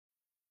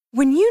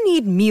When you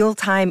need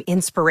mealtime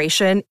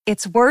inspiration,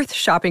 it's worth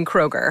shopping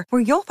Kroger,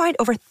 where you'll find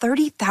over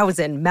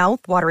 30,000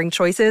 mouth-watering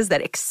choices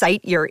that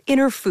excite your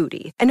inner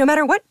foodie. And no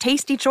matter what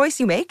tasty choice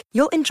you make,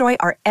 you'll enjoy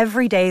our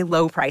everyday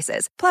low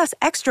prices, plus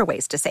extra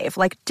ways to save,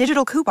 like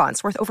digital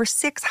coupons worth over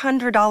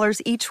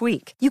 $600 each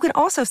week. You can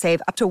also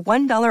save up to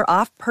 $1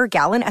 off per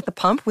gallon at the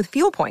pump with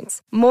fuel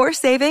points. More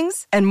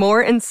savings and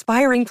more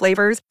inspiring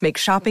flavors make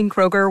shopping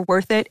Kroger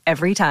worth it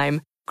every time.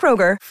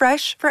 Kroger,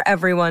 fresh for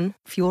everyone.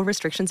 Fuel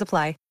restrictions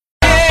apply.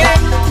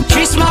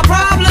 Chase my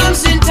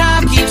problems and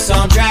time keeps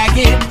on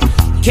dragging.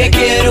 Can't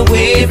get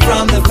away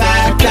from the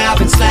fact I've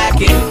been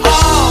slacking.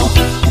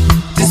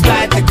 Oh,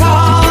 despite the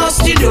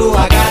cost, you know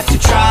I got to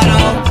try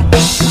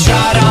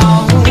it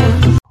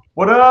on.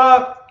 What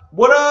up?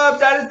 What up,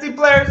 Dynasty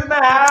players in the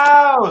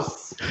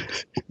house?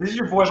 This is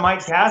your boy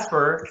Mike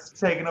Casper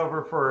taking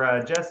over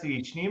for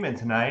Jesse Schneeman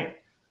tonight,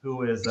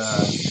 who is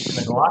in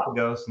the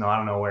Galapagos. No, I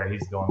don't know where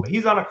he's going, but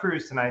he's on a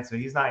cruise tonight, so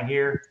he's not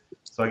here.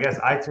 So I guess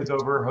I took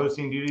over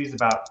hosting duties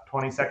about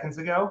 20 seconds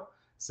ago.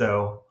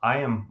 So I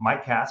am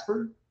Mike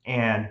Casper,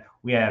 and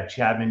we have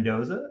Chad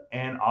Mendoza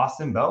and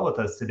Austin Bell with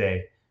us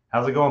today.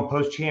 How's it going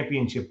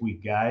post-championship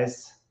week,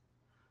 guys?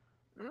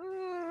 Could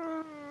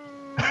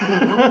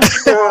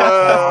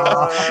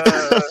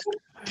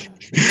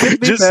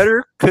be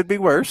better, could be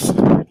worse.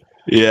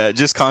 Yeah,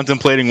 just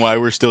contemplating why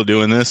we're still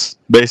doing this,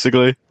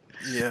 basically.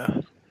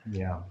 Yeah,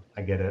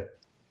 I get it.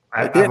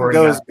 It didn't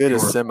go as good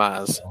as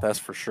semis, that's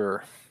for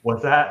sure.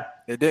 What's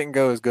that? It didn't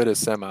go as good as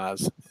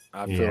semis.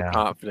 I feel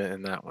confident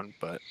in that one,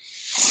 but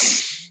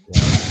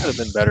could have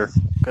been better.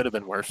 Could have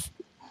been worse.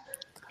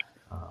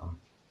 I've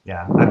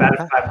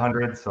added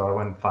 500, so I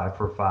went 5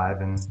 for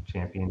 5 in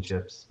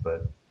championships,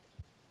 but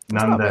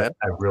none that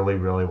I really,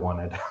 really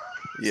wanted.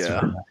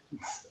 Yeah.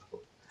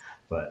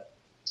 But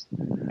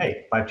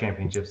hey, 5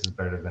 championships is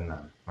better than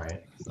none,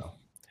 right? So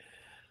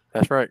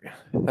that's right.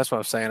 That's what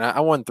I'm saying. I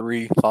won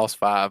 3, lost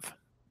 5.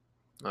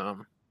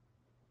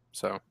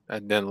 So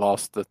and then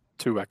lost the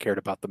 2 I cared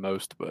about the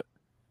most, but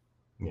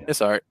it's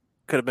all right.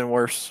 Could have been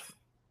worse.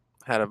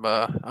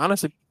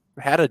 Honestly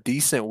had a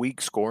decent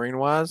week scoring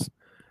wise.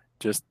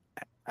 Just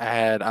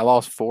I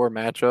lost 4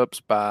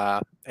 matchups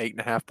by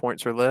 8.5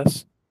 points or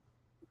less,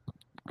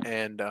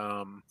 and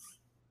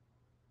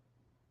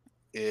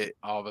it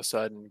all of a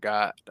sudden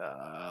got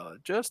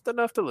just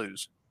enough to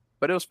lose,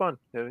 but it was fun.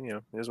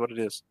 It is what it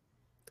is.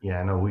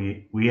 Yeah, I know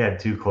we had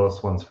 2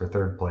 close ones for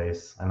third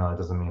place. I know it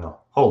doesn't mean a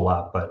whole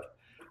lot, but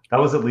that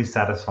was at least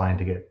satisfying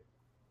to get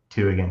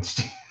 2 against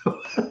you,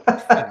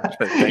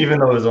 even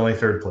though it was only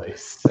third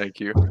place. Thank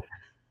you.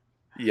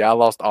 Yeah, I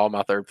lost all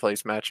my third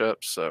place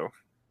matchups, so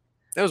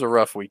it was a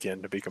rough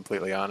weekend, to be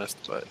completely honest.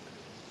 But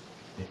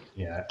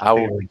I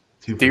will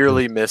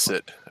dearly miss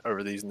it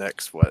over these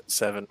next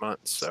 7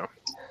 months. So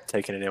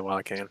taking it in while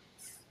I can.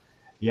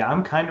 Yeah,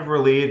 I'm kind of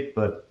relieved,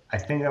 but I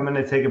think I'm going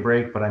to take a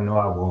break. But I know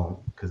I won't,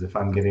 because if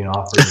I'm getting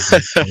offered,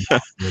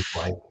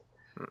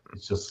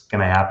 it's just going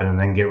to happen, and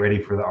then get ready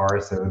for the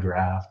RSO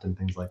draft and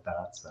things like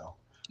that. So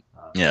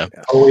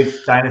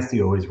always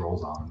Dynasty always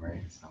rolls on,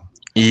 right? So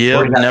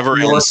never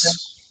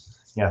ends.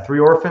 Yeah, 3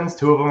 orphans,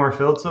 2 of them are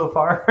filled so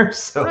far.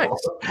 So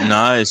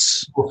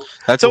nice.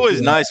 That's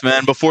always nice,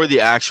 man. Before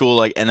the actual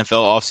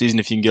NFL offseason,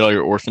 if you can get all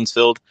your orphans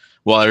filled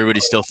while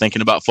everybody's still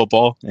thinking about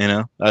football,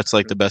 that's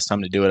the best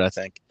time to do it, I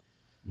think.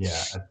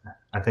 Yeah,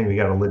 I think we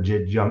got a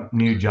legit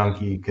new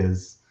junkie,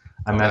 because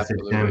I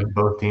messaged him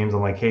both teams.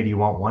 I'm like, hey, do you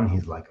want one?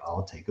 He's like,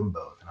 I'll take them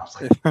both. And I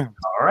was like,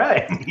 all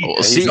right.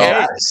 Well,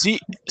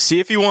 see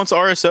if he wants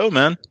RSO,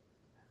 man.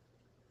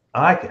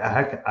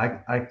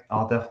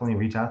 I'll definitely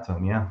reach out to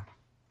him. Yeah,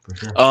 for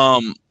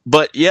sure.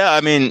 But yeah,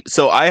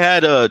 so I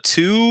had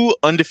 2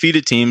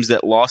 undefeated teams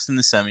that lost in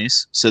the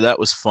semis, so that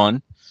was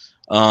fun.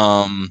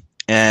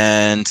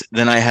 And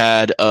then I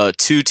had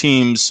 2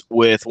 teams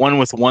with one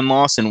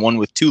loss and one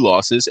with 2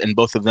 losses, and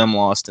both of them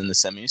lost in the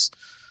semis,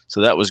 so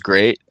that was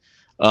great.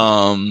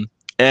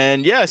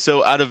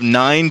 So out of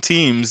 9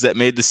 teams that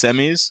made the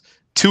semis,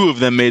 2 of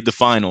them made the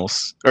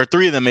finals, or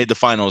 3 of them made the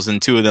finals,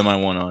 and 2 of them I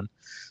won on.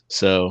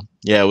 So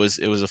yeah, it was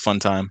a fun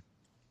time.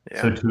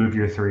 Yeah. So 2 of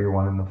your 3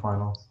 won in the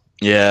finals.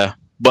 Yeah,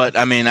 but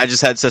I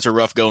just had such a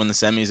rough go in the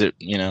semis that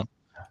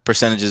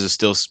percentages are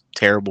still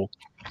terrible.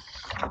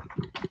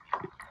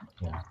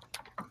 Yeah.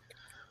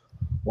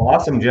 Well,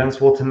 awesome,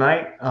 gents. Well,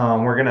 tonight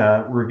we're going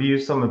to review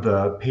some of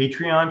the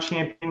Patreon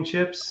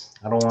championships.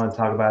 I don't want to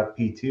talk about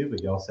P2,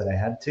 but y'all said I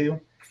had to.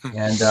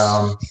 And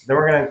then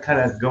we're going to kind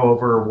of go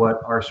over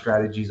what our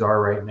strategies are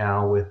right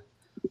now with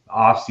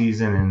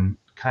off-season and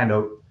kind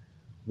of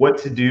what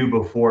to do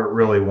before it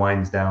really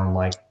winds down,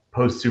 like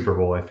post-Super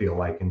Bowl, I feel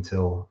like,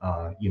 until,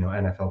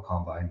 NFL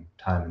Combine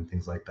time and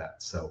things like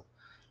that. So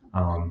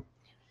you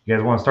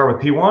guys want to start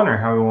with P1, or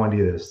how we want to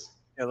do this?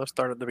 Yeah, let's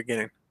start at the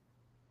beginning.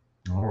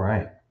 All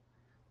right.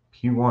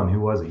 P1, who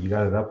was it? You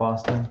got it up,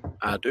 Austin?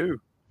 I do.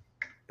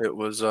 It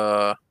was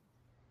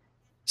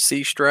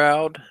C.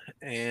 Stroud,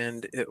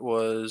 and it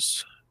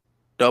was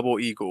Double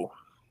Eagle.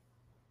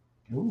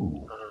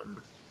 Ooh.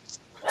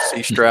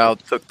 C. Stroud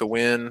took the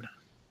win,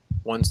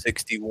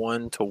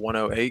 161 to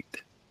 108.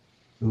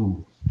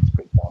 Ooh.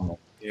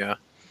 Yeah.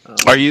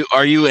 Are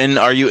you in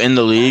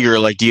the league, or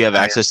like do you have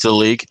access to the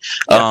league?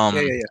 Yeah.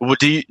 What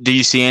do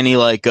you see any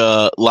like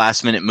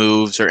last minute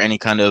moves or any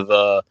kind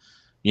of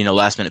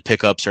last minute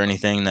pickups or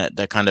anything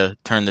that kind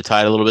of turned the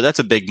tide a little bit? That's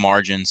a big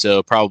margin,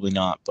 so probably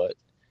not, but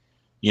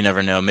you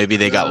never know. Maybe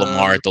they got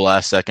Lamar at the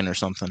last second or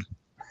something.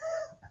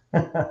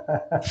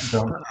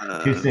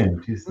 Too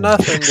soon.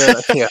 Nothing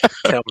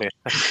tell me.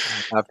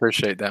 I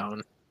appreciate that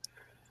one.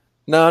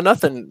 No,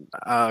 nothing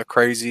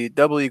crazy.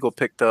 Double Eagle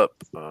picked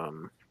up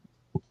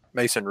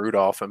Mason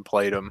Rudolph and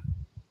played him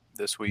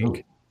this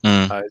week.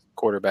 His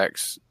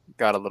quarterbacks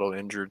got a little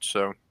injured,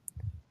 so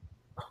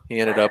he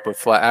ended up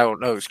with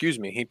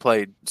he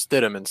played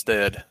Stidham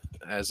instead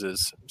as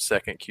his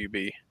second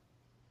QB.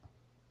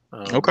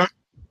 Okay.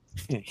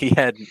 He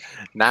had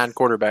 9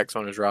 quarterbacks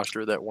on his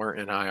roster that weren't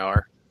in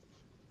IR.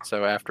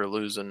 So after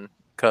losing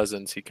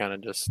Cousins, he kind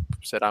of just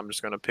said, I'm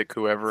just going to pick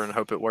whoever and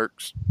hope it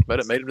works. But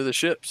it made him to the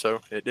ship, so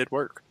it did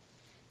work.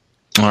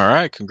 All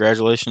right.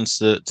 Congratulations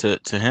to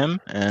him.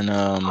 And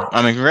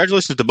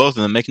congratulations to both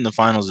of them. Making the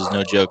finals is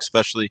no joke,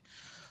 especially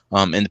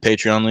in the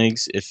Patreon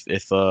leagues. If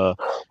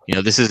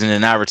this isn't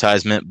an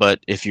advertisement,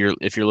 but if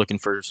you're looking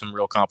for some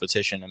real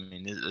competition, I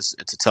mean, it's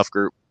a tough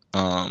group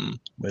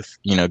with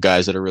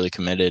guys that are really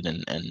committed,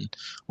 and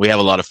we have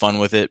a lot of fun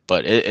with it.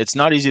 But it's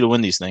not easy to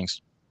win these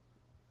things.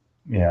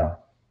 Yeah,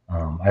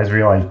 I just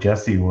realized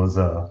Jesse was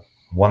a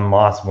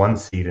 1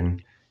 seed,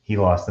 and he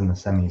lost in the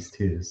semis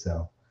too.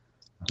 So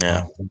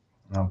yeah,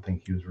 I don't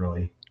think he was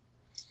really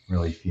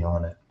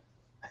feeling it.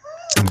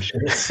 I'm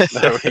sure.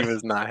 No, he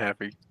was not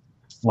happy.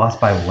 Lost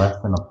by less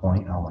than a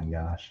point. Oh my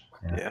gosh.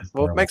 Yeah.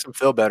 Well, it makes him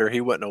feel better.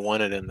 He wouldn't have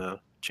won it in the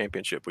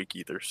championship week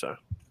either. So.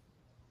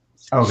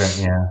 Okay.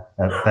 Yeah.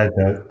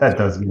 That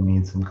does give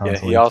me some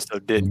consolation. Yeah. He also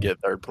did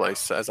get third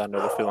place, as I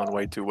know the feeling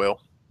way too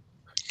well.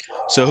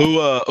 So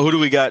who do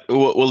we got?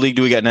 What league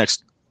do we got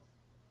next?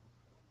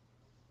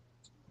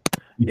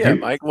 Yeah,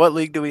 Mike. What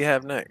league do we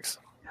have next?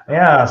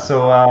 Yeah.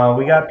 So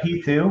we got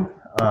P2,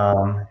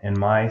 and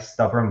my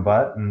stubborn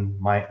butt and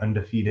my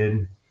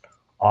undefeated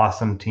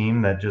awesome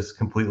team that just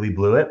completely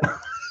blew it.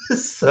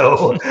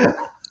 So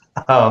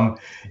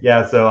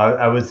so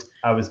I was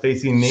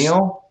facing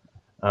Neil.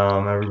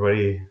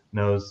 Everybody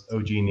knows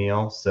OG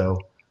Neil, so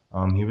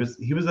he was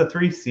a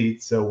 3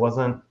 seat, so it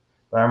wasn't.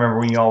 But I remember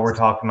when y'all were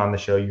talking on the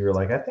show, you were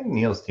like, I think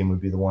Neil's team would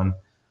be the one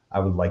I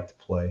would like to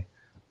play,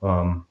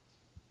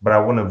 but I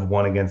wouldn't have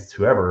won against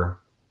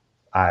whoever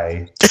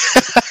I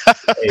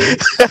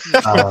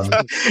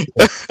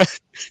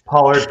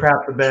Pollard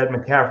crapped the bed.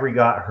 McCaffrey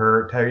got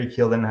hurt. Tyreek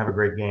Hill didn't have a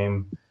great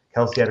game.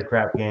 Kelsey had a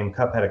crap game.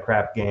 Kupp had a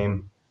crap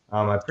game.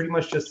 I pretty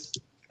much just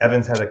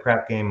Evans had a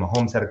crap game.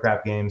 Mahomes had a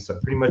crap game. So I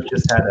pretty much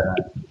just had a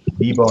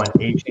Debo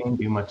and A-Chain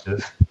do much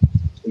of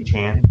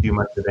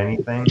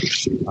anything.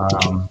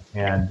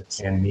 And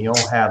Neil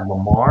had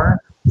Lamar,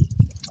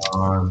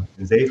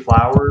 Zay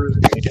Flowers,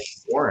 and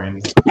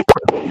Warren.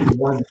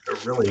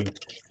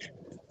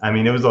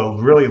 It was a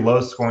really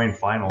low scoring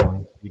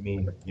final. You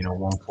mean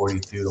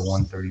 142 to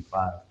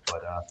 135.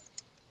 But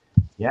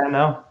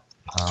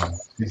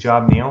good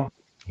job, Neil.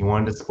 He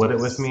wanted to split it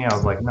with me. I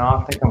was like, no,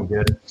 I think I'm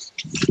good.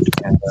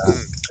 And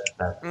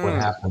that's what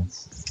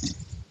happens.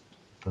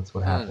 That's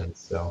what happens.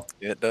 So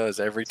it does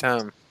every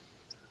time.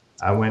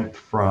 I went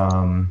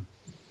from,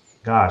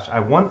 I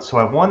won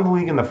the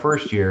league in the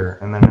first year,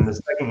 and then in the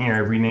second year, I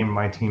renamed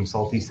my team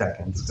Salty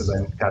Seconds because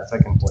I got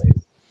second place.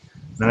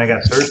 Then I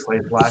got third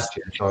place last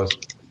year, so I was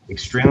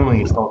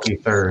extremely salty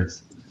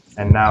thirds,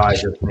 and now I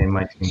just named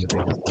my team the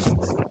biggest team.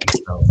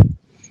 So,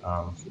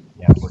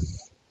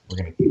 we're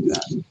gonna keep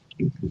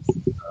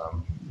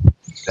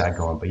that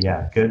going. But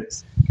yeah, good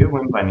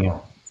win by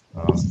Neil.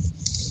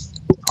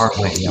 Hard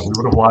win. Yeah, we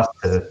would have lost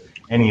to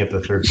any of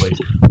the third place.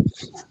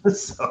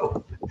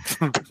 So,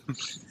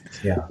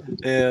 yeah,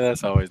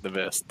 that's always the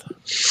best.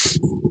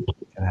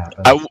 It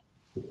happens.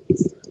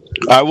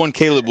 I won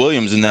Caleb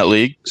Williams in that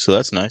league, so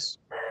that's nice.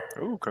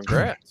 Ooh,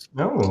 congrats.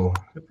 No,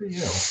 good for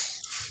you.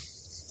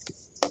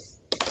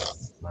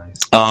 Nice.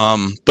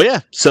 But yeah,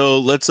 so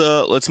let's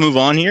move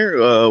on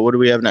here. What do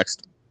we have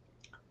next?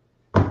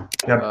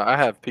 I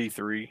have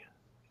P3.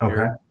 Okay.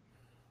 Here.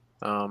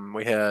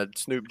 We had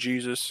Snoop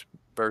Jesus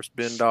versus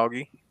Ben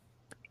Doggy.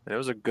 And it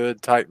was a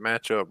good tight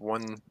matchup.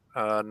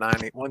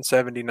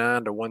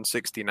 179 to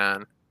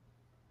 169.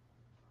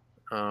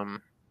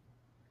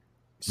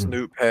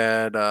 Snoop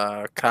had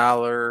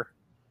Kyler,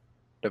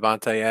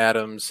 Devontae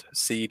Adams,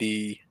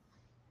 CD.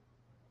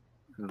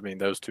 I mean,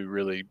 those two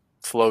really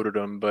floated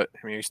him, but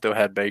he still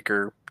had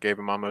Baker, gave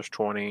him almost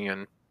 20,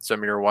 and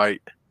Samir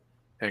White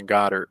and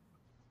Goddard.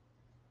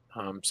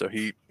 So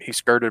he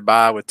skirted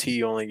by with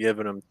T only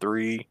giving him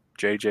 3,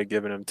 JJ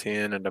giving him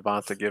 10, and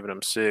Devonta giving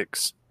him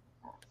 6.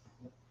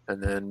 And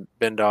then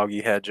Ben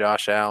Doggy had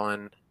Josh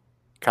Allen,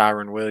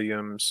 Kyron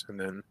Williams, and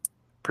then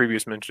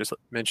previous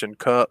mentioned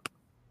Kupp.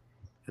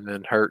 And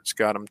then Hurts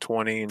got him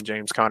 20, and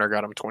James Conner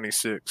got him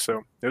 26.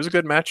 So it was a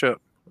good matchup.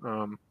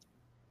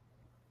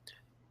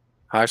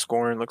 High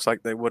scoring. Looks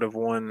like they would have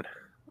won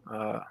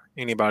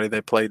anybody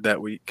they played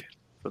that week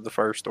for the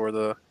first or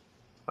the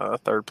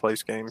third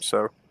place game.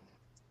 So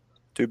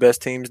two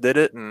best teams did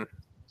it, and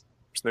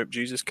Snoop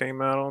Jesus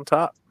came out on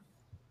top.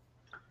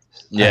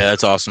 Yeah,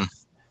 that's awesome.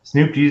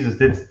 Snoop Jesus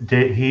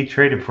did he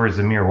traded for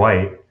Zamir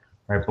White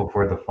right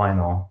before the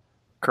final?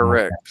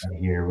 Correct.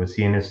 Here was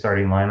he in his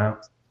starting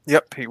lineup?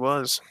 Yep, he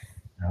was.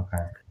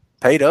 Okay.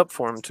 Paid up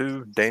for him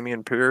too.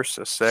 Damian Pierce,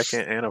 a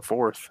second and a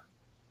fourth.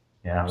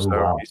 Yeah. So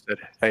wow. he said,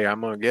 "Hey, I'm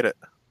gonna get it."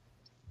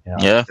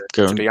 Yeah.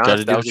 To be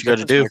honest, do what you got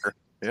to do. maker.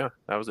 Yeah,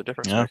 that was a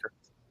difference maker.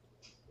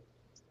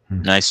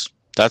 Nice.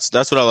 That's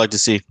what I like to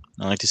see.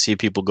 I like to see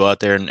people go out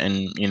there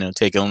and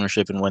take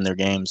ownership and win their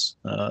games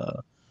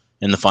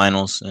in the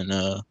finals.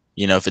 And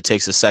if it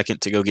takes a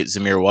second to go get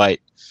Zamir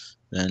White,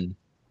 then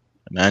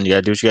man, you got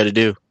to do what you got to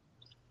do.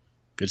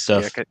 Good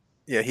stuff.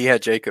 Yeah, he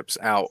had Jacobs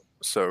out,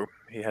 so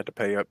he had to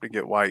pay up to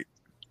get White.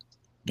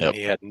 Yep.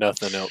 He had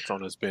nothing else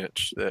on his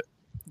bench that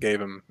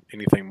gave him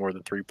anything more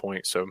than 3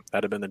 points. So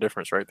that'd have been the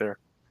difference right there.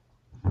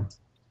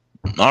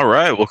 All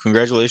right. Well,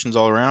 congratulations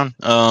all around.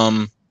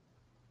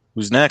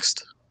 Who's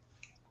next?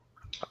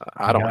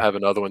 I don't have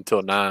another one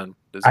till 9.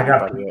 Does I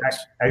got anybody else?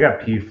 I got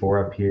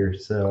P4 up here.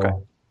 So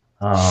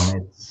Okay.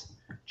 It's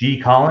G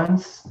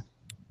Collins got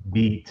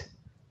beat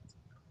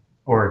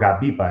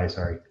by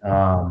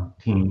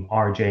team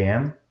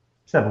RJM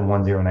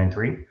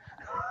 71093.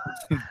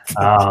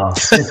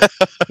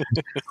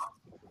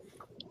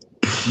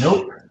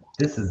 Nope,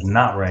 this is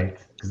not right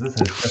because this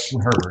is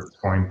Justin Herbert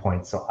scoring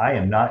points. So I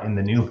am not in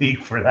the new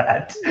league for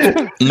that.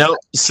 No.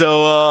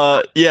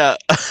 So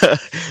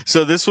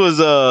so this was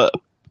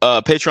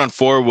Patreon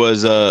 4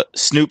 was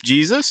Snoop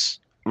Jesus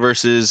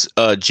versus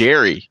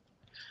Jerry,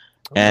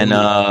 and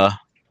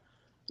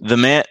the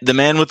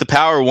man with the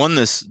power won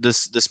this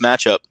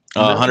matchup,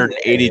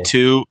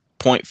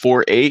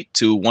 182.48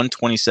 to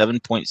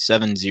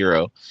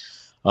 127.70.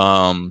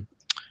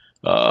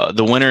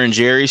 The winner in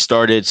Jerry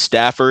started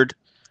Stafford,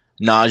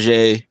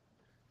 Najee,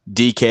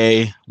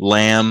 DK,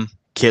 Lamb,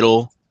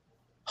 Kittle,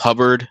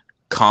 Hubbard,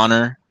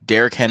 Connor,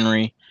 Derrick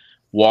Henry,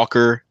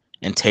 Walker,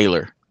 and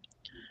Taylor.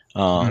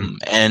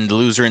 And the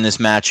loser in this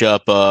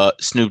matchup,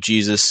 Snoop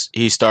Jesus,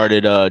 he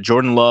started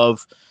Jordan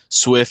Love,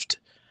 Swift.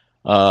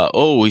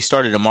 He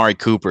started Amari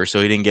Cooper,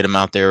 so he didn't get him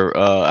out there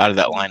out of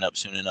that lineup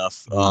soon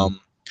enough.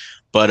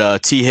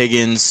 But T.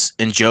 Higgins,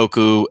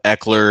 Njoku,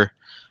 Eckler,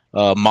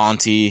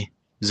 Monty,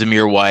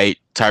 Zamir White,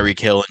 Tyreek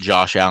Hill, and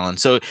Josh Allen.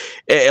 So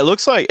it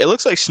looks like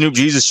Snoop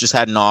Jesus just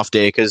had an off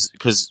day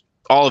because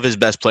all of his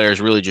best players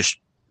really just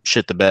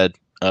shit the bed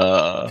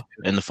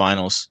in the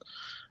finals.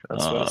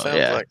 That's what it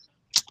sounds like.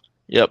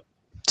 Yep.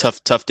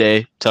 Tough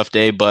day.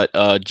 But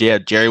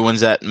Jerry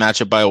wins that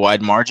matchup by a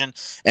wide margin.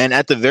 And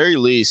at the very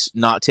least,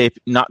 not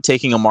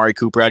taking Amari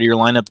Cooper out of your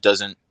lineup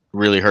doesn't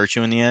really hurt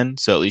you in the end.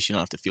 So at least you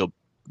don't have to feel,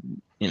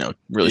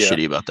 really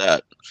shitty about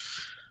that.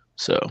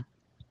 So.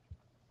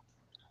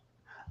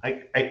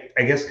 I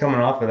guess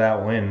coming off of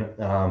that win,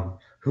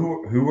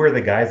 who were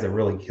the guys that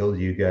really killed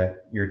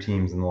your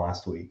teams in the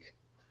last week?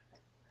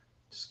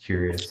 Just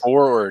curious.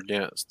 For or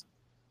against?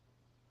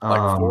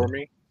 For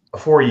me?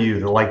 For you,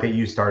 that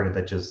you started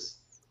that just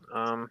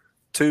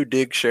 2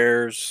 dig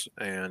shares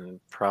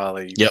and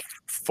probably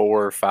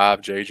 4 or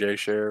 5 JJ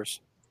shares.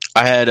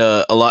 I had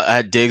a lot. I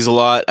had Diggs a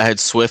lot. I had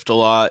Swift a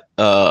lot.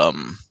 I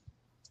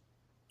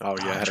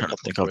had trying to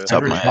think off the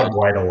top of my head. Rashad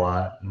White a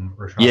lot.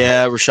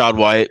 Rashad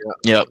White.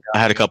 Yep. I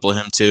had a couple of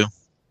him too.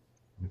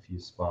 In a few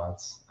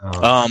spots.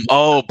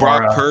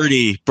 Brock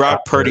Purdy.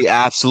 Brock Purdy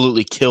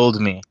absolutely killed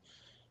me.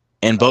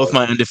 In both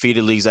my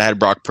undefeated leagues, I had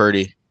Brock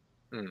Purdy.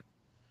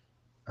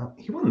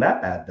 He wasn't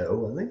that bad though,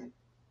 was he?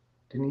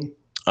 Didn't he?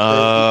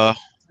 Let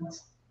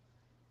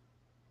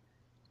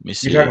me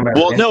see. You're talking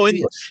about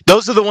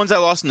those are the ones I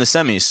lost in the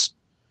semis.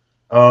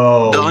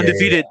 Oh, the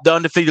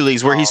undefeated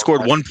leagues where he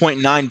scored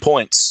 1.9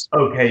 points.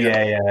 Okay,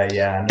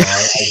 yeah. No,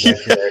 I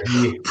get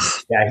you.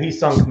 He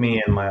sunk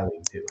me in my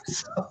league too.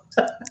 So.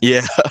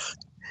 Yeah,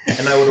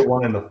 and I would have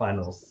won in the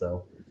finals.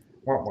 So,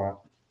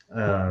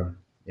 that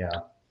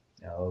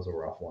was a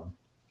rough one.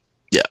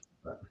 Yeah,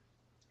 but,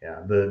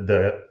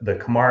 the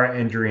Kamara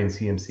injury and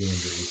CMC injury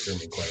threw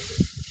me quite a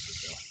bit.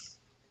 So,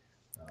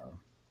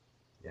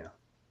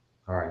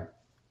 all right,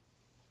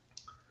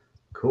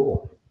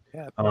 cool.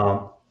 Yeah.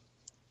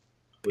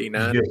 Did you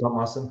have something,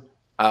 Austin?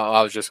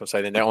 I was just going to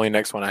say the only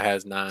next one I had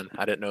is 9.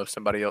 I didn't know if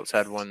somebody else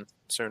had one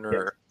sooner.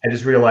 Or... I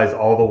just realized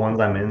all the ones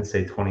I'm in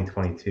say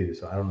 2022,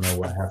 so I don't know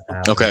what has to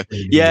happen. Okay,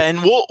 yeah,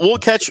 and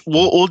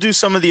we'll do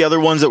some of the other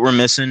ones that we're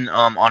missing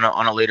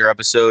on a later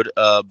episode.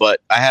 But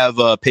I have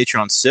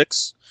Patreon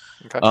 6,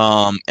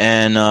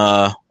 and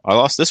I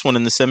lost this one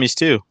in the semis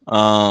too.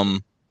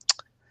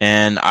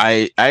 And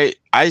I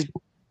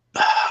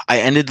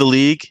ended the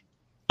league,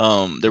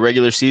 the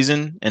regular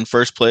season in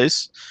first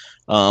place.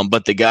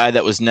 But the guy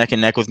that was neck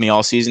and neck with me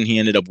all season, he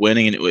ended up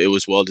winning, and it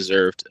was well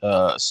deserved.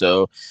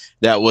 So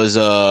that was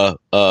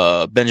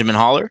Benjamin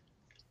Holler,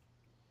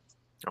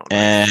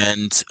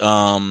 and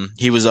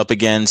he was up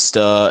against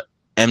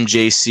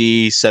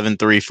MJC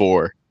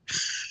 734.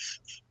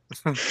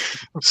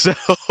 So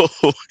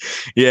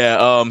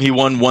he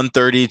won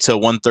 130 to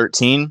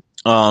 113.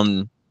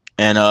 And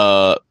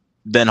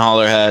Ben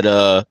Holler had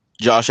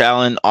Josh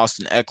Allen,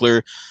 Austin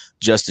Eckler,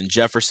 Justin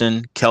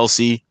Jefferson,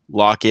 Kelsey,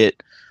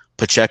 Lockett,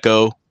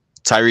 Pacheco,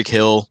 Tyreek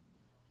Hill,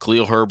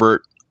 Khalil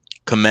Herbert,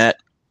 Komet,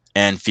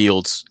 and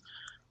Fields.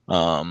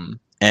 And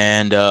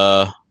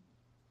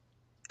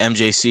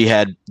MJC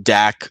had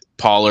Dak,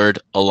 Pollard,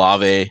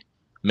 Olave,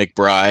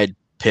 McBride,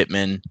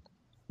 Pittman,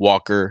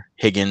 Walker,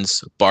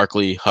 Higgins,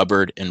 Barkley,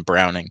 Hubbard, and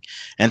Browning.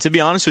 And to be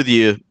honest with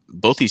you,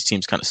 both these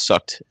teams kind of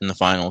sucked in the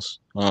finals.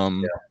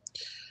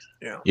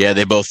 Yeah,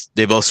 they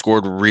both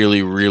scored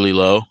really, really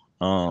low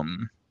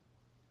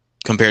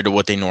compared to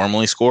what they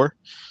normally score.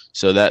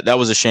 So that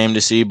was a shame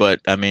to see. But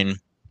I mean,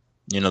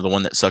 the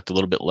one that sucked a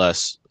little bit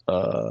less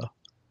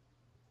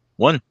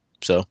won.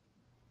 So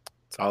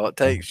that's all it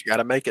takes. You got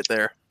to make it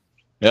there.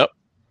 Yep.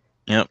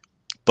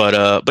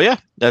 But yeah,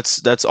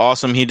 that's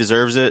awesome. He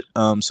deserves it.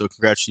 So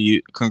congrats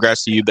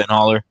to you, Ben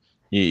Holler.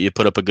 You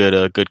put up a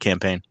good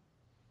campaign.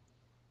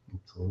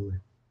 Absolutely.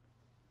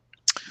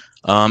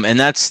 And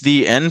that's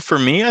the end for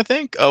me, I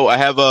think. Oh,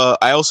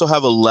 I also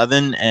have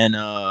 11 and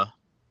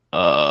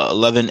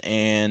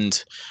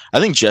I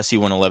think Jesse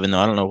won 11 though.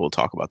 I don't know if we'll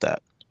talk about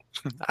that.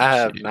 I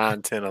have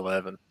 9, 10,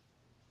 11,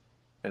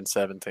 and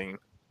 17.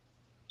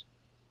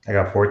 I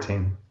got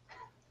 14.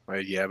 Well,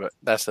 yeah, but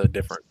that's a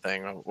different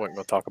thing. I wasn't going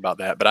to talk about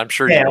that, but I'm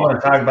sure I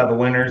want to talk about the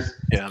winners.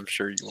 Yeah, I'm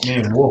sure you will. Me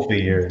and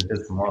Wolfie here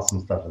did some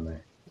awesome stuff in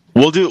there.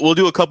 We'll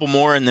do a couple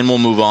more and then we'll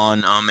move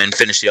on and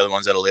finish the other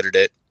ones at a later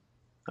date.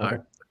 All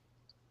right.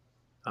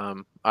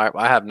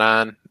 I have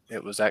 9.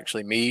 It was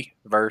actually me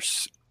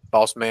versus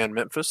Boss Man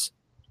Memphis.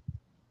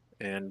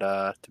 And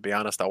to be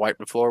honest, I wiped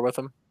the floor with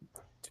him.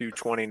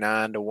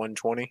 229 to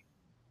 120.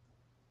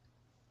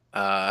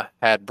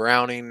 Had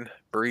Browning,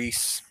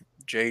 Brees,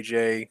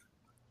 JJ,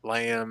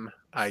 Lamb,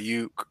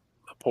 Ayuk,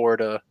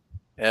 Laporta,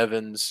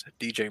 Evans,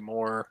 DJ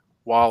Moore,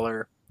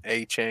 Waller,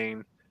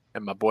 A-Chain,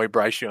 and my boy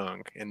Bryce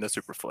Young in the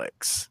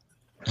Superflex.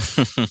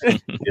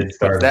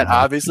 That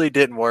obviously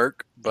didn't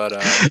work, but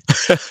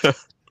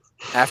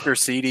after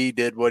CD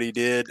did what he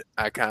did,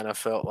 I kind of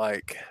felt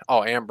like,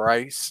 and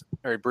Brees,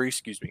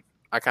 excuse me.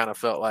 I kind of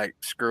felt like,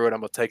 screw it,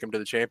 I'm going to take him to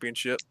the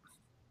championship.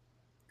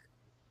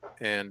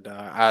 And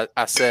I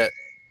set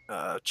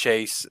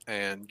Chase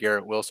and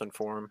Garrett Wilson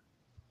for him.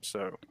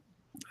 So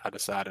I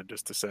decided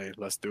just to say,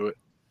 let's do it.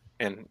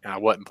 And I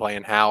wasn't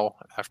playing Howell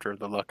after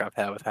the luck I've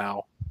had with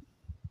Howell.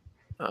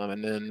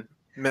 And then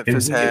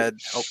Memphis had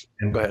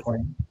 – go ahead.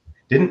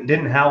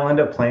 Didn't Howell end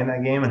up playing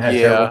that game and had a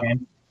terrible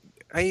game?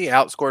 He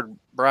outscored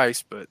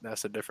Bryce, but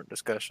that's a different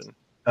discussion.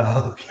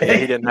 Okay. Yeah,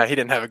 he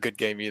didn't have a good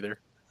game either.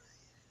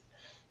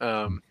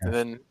 And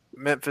then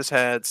Memphis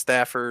had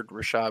Stafford,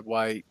 Rashad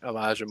White,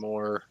 Elijah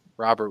Moore,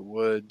 Robert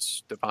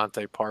Woods,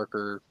 Devontae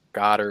Parker,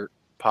 Goddard,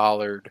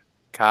 Pollard,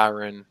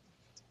 Kyron,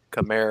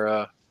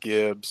 Kamara,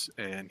 Gibbs,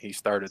 and he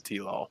started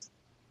T-Law.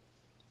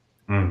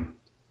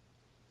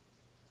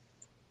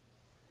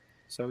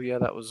 So, yeah,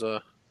 that was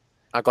I'm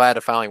glad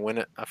to finally win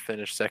it. I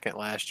finished second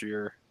last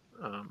year.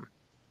 I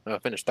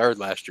finished third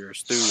last year.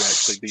 Stu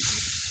actually beat me.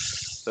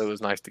 So it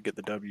was nice to get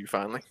the W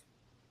finally.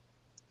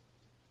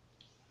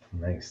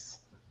 Nice.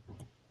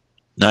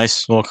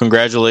 Well,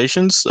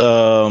 congratulations.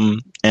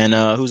 And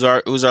who's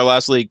our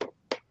last league?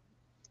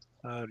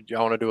 Do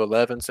y'all want to do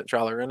 11 since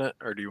y'all are in it,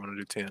 or do you want to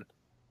do 10?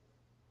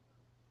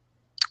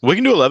 We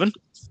can do 11.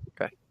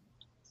 Okay.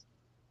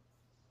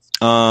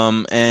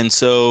 And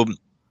so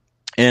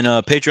in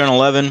Patreon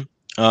 11,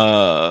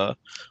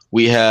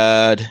 we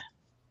had, let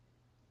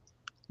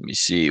me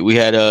see, we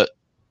had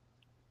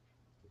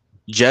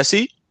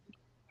Jesse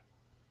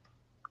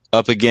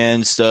up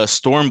against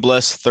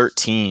Stormbless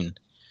 13.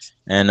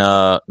 And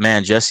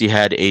man, Jesse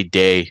had a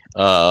day.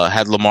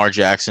 Had Lamar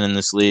Jackson in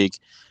this league.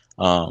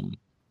 Bijan,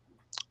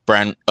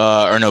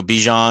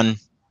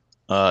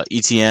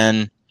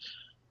 Etienne,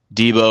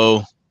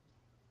 Debo,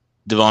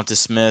 Devonta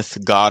Smith,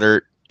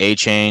 Goddard,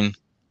 A-Chain,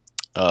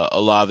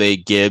 Olave,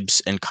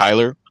 Gibbs, and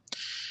Kyler.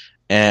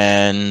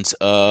 And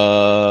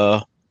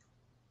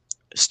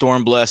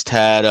Stormblessed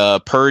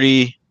had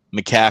Purdy,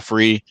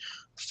 McCaffrey,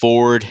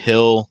 Ford,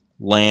 Hill,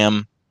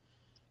 Lamb,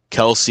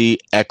 Kelsey,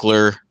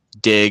 Eckler,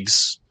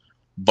 Diggs,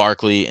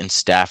 Barkley, and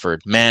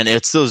Stafford. Man,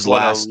 it's those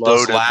last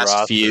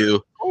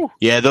few.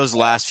 Yeah, those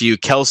last few.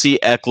 Kelsey,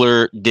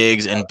 Eckler,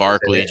 Diggs, and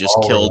Barkley just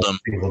killed them.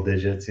 Single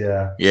digits,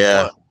 yeah.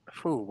 Yeah.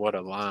 What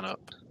a lineup.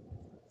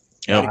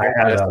 Yep.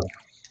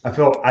 I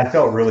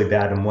felt really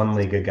bad in one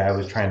league. A guy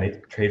was trying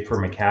to trade for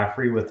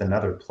McCaffrey with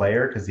another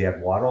player because he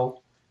had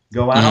Waddle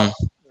go out,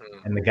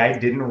 and the guy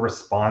didn't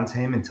respond to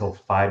him until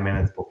 5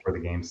 minutes before the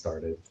game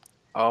started.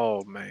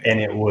 Oh man! And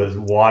it was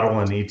Waddle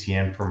and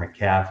Etienne for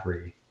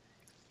McCaffrey,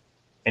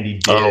 and he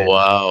did. Oh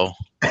wow!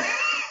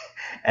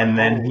 And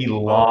then he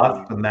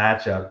lost the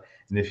matchup.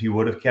 And if he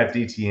would have kept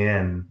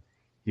Etienne,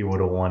 he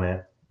would have won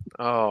it.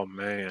 Oh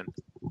man!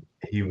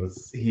 He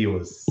was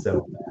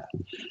so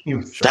bad. He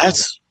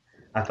was.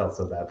 I felt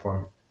so bad for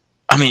him.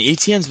 I mean,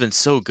 Etienne's been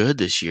so good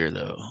this year,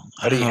 though.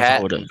 But he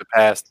had the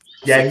past.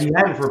 Yeah, he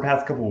had it for the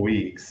past couple of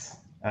weeks.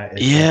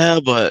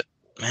 But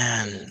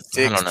man, 6,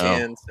 I don't know.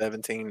 10,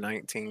 17,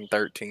 19,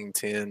 13,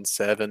 10,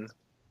 7.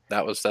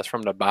 That's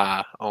from the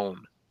bye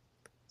on.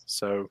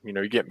 So,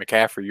 you get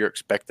McCaffrey, you're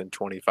expecting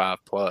 25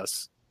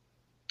 plus.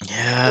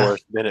 Yeah. Of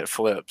course, then it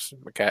flips.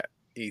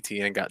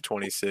 ETN got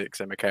 26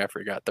 and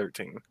McCaffrey got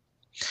 13.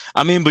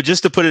 I mean, but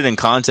just to put it in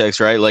context,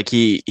 right? Like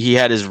he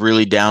had his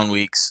really down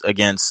weeks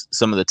against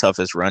some of the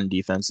toughest run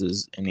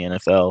defenses in the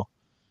NFL,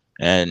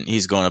 and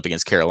he's going up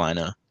against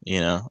Carolina.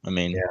 I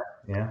mean,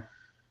 yeah.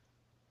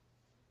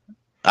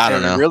 I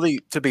don't know. Really,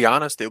 to be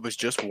honest, it was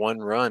just one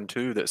run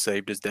too that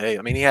saved his day.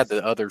 I mean, he had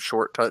the other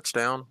short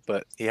touchdown,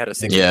 but he had a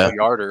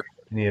 60-yarder.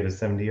 And he had a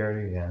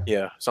 70-yarder, yeah.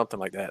 Yeah, something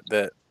like that.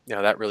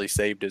 That really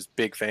saved his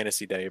big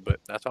fantasy day.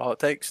 But that's all it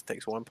takes. It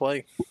takes one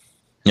play.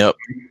 Yep.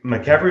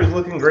 McCaffrey was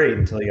looking great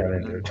until he got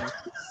injured.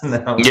 They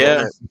weren't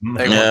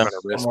going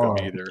to risk him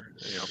either.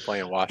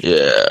 Playing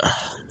Washington.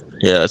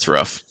 Yeah, that's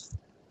rough.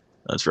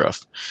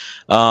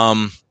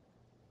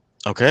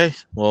 Okay,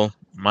 well,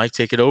 Mike,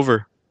 take it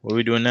over. What are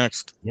we doing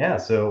next? Yeah,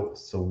 so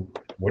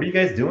what are you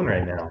guys doing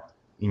right now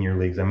in your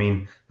leagues? I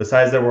mean,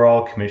 besides that, we're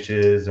all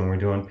commissions and we're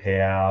doing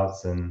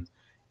payouts and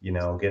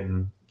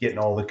getting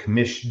all the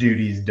commish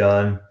duties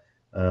done.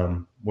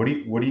 What are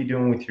you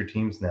doing with your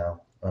teams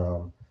now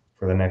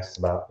for the next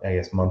about, I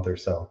guess, month or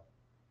so?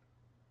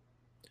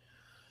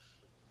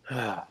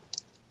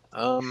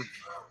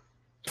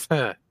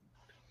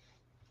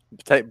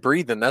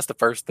 Breathing, that's the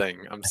first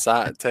thing.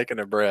 Taking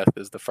a breath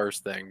is the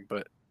first thing.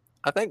 But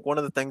I think one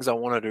of the things I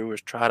want to do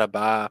is try to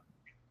buy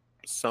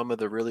some of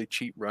the really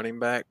cheap running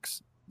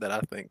backs that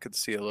I think could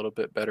see a little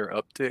bit better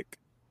uptick.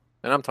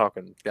 And I'm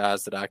talking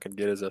guys that I can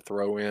get as a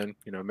throw-in.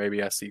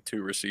 Maybe I see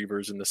two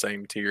receivers in the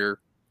same tier,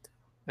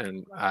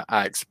 and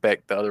I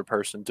expect the other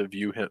person to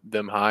view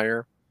them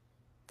higher.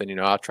 Then,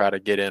 I'll try to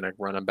get in a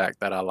running back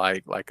that I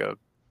like a,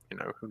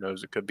 who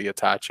knows, it could be a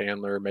Ty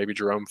Chandler. Maybe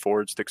Jerome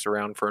Ford sticks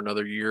around for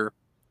another year.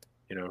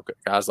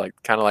 Guys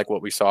kind of like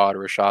what we saw at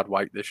Rashad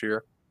White this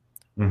year.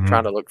 Mm-hmm.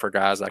 Trying to look for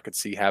guys I could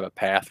see have a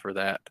path for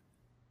that,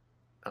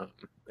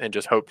 and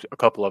just hope a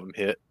couple of them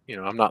hit.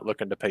 I'm not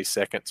looking to pay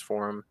seconds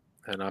for them,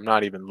 and I'm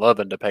not even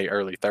loving to pay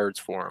early thirds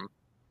for them.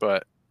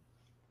 But,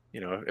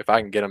 if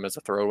I can get them as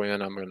a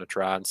throw-in, I'm going to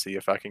try and see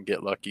if I can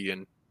get lucky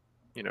and,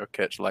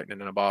 catch lightning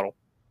in a bottle.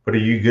 But are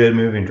you good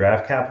moving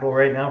draft capital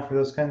right now for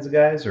those kinds of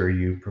guys, or are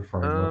you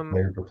preferring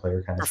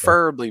player-for-player kind of stuff?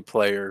 Preferably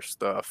player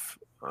stuff.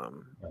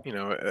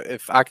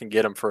 If I can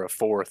get him for a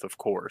fourth, of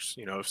course.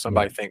 If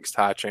somebody thinks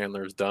Ty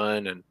Chandler's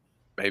done and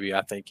maybe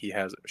I think he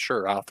has,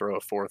 sure, I'll throw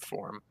a fourth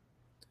for him.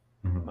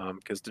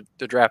 Because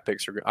the draft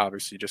picks are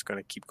obviously just going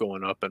to keep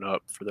going up and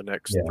up for the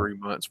next 3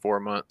 months,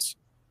 4 months.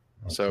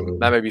 Absolutely. So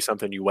that may be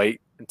something you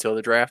wait until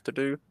the draft to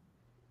do.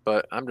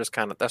 But I'm just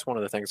that's one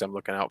of the things I'm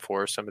looking out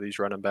for, some of these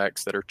running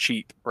backs that are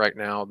cheap right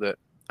now that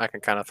I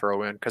can kind of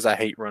throw in because I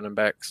hate running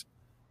backs.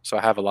 So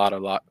I have a lot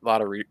of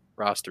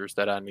rosters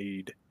that I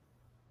need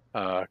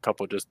a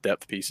couple just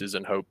depth pieces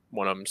and hope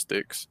one of them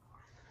sticks.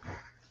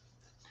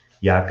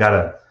 Yeah, I've got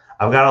a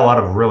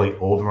lot of really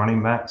old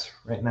running backs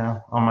right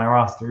now on my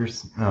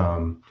rosters,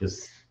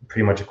 just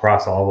pretty much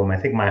across all of them.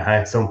 I think my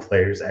highest owned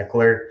player is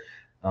Eckler,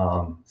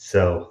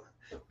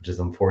 which is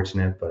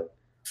unfortunate, but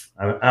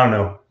I don't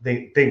know.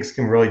 Things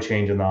can really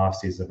change in the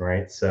offseason,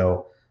 right?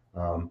 So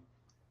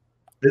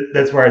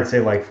that's where I'd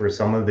say, like, for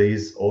some of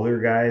these older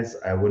guys,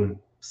 I wouldn't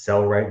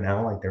sell right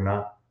now. Like, they're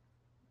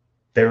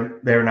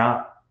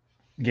not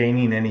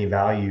gaining any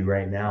value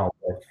right now.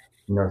 But,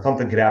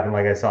 something could happen.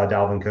 Like I saw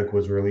Dalvin Cook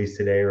was released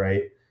today,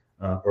 right?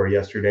 Or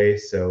yesterday,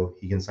 so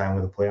he can sign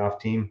with a playoff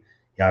team.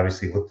 He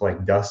obviously looked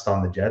like dust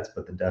on the Jets,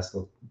 but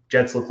the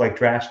Jets look like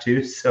trash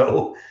too.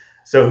 So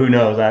who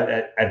knows?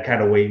 I'd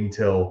kind of wait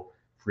until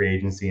free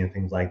agency and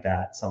things like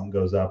that. Something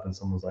goes up and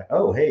someone's like,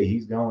 oh, hey,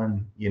 he's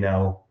going,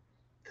 to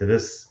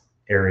this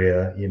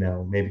area.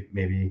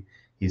 Maybe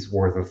he's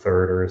worth a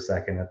third or a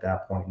second at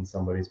that point, and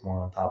somebody's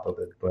more on top of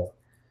it. But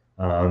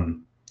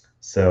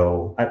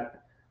so I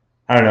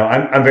don't know.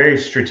 I'm very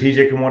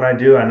strategic in what I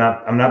do.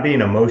 I'm not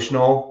being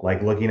emotional,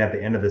 like looking at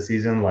the end of the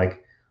season.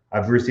 Like,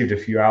 I've received a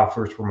few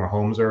offers from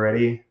Mahomes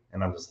already,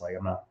 and I'm just like,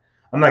 I'm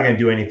not going to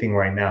do anything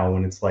right now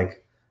when it's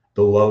like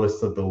the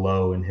lowest of the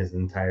low in his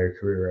entire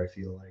career, I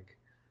feel like.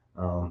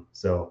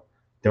 So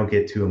don't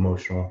get too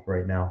emotional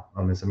right now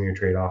on some of your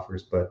trade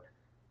offers. But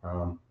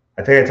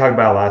I think I talked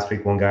about it last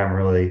week. One guy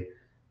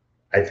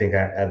I think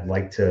I'd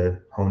like to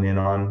hone in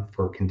on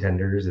for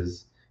contenders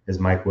is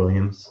Mike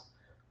Williams.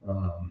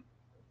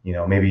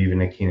 Maybe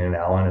even a Keenan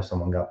Allen if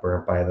someone got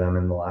burnt by them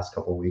in the last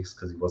couple of weeks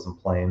because he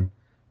wasn't playing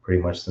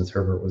pretty much since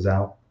Herbert was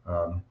out.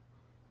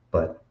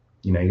 But,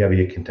 you got to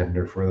be a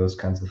contender for those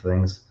kinds of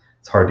things.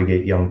 It's hard to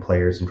get young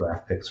players and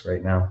draft picks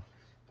right now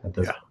at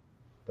this point.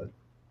 But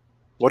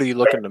what are you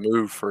looking to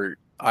move for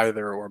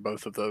either or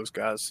both of those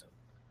guys?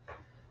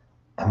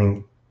 I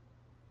mean,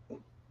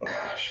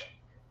 gosh,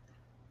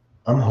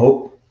 I'm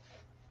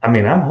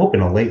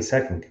hoping a late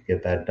second could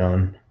get that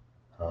done.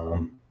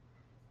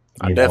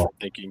 I definitely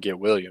think you can get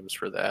Williams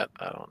for that.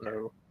 I don't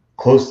know.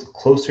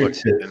 Closer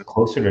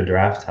to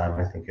draft time,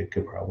 I think it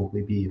could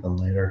probably be even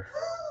later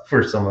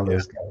for some of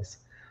those guys.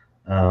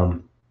 I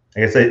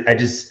guess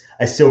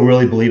I still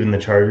really believe in the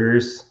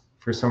Chargers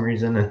for some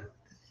reason, and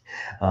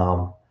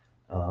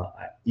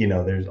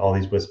There's all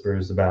these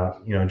whispers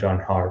about John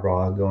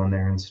Harbaugh going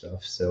there and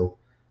stuff. So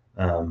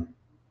I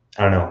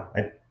don't know.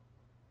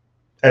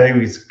 I think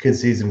we could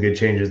see some good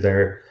changes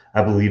there.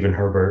 I believe in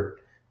Herbert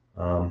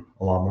a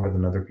lot more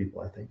than other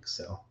people, I think.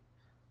 So,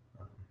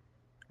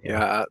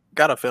 I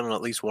got a feeling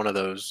at least one of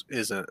those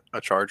isn't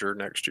a Charger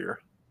next year.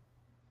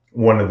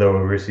 One of the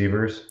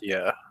receivers?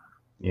 Yeah.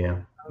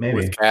 Yeah, maybe.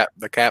 With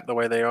the cap the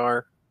way they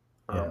are.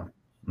 Yeah.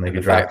 And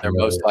the fact they're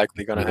most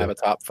likely going to have a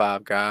top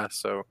 5 guy,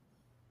 so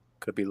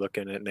could be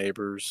looking at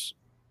Neighbors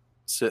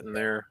sitting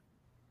there.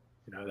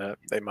 That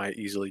they might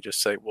easily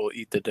just say, we'll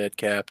eat the dead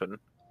cap and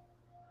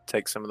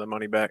take some of the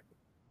money back.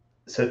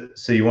 So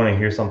you want to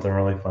hear something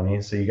really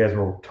funny? So you guys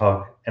were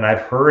talking, and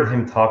I've heard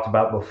him talked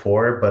about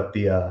before, but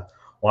the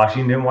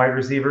Washington wide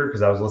receiver,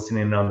 because I was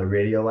listening on the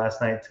radio last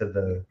night to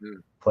the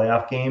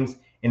playoff games,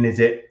 and is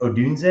it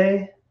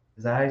Odunze?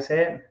 Is that how you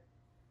say it?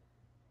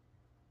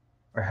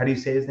 Or how do you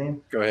say his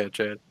name? Go ahead,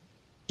 Chad.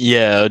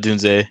 Yeah,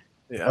 Odunze.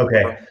 Yeah.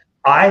 Okay.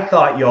 I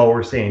thought y'all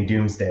were saying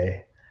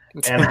Doomsday.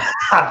 And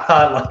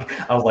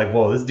I was like,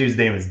 whoa, this dude's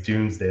name is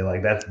Doomsday.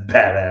 Like, that's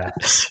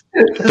badass.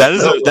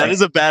 that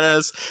is a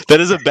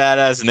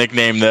badass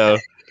nickname, though.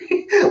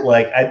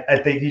 Like,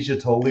 I think he should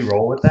totally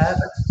roll with that.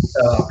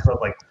 Because I was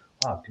like,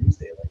 wow,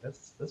 Doomsday, like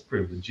that's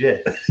pretty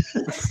legit.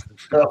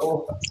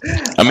 So,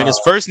 I mean, his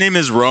first name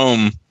is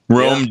Rome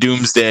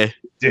Doomsday.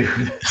 Dude,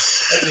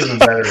 that's even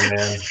better,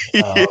 man.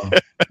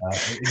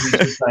 He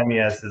should sign me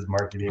as his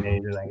marketing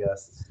agent, I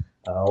guess,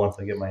 once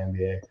I get my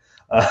MBA.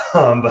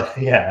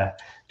 But yeah,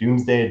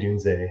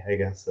 Doomsday, I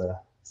guess.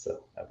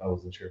 So I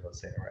wasn't sure if I was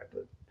saying it right,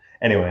 but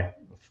anyway,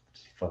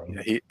 funny.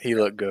 Yeah, he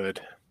looked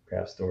good.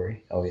 Crap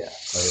story. Oh yeah.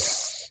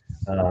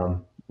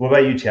 What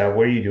about you, Chad?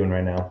 What are you doing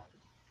right now?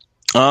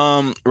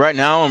 Right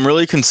now I'm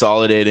really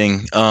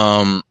consolidating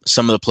some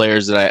of the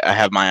players that I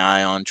have my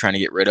eye on trying to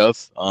get rid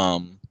of.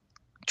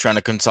 Trying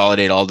to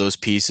consolidate all those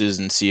pieces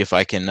and see if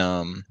I can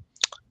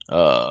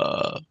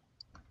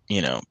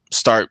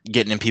start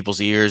getting in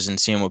people's ears and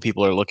seeing what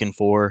people are looking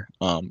for.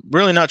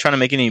 Really not trying to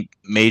make any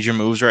major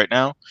moves right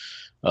now.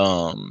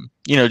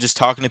 Just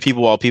talking to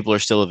people while people are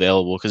still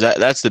available, because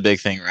that's the big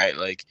thing, right?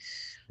 Like,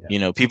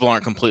 people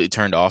aren't completely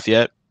turned off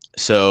yet.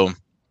 So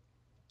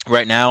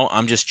right now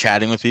I'm just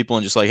chatting with people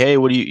and just like, hey,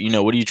 what are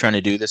you trying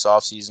to do this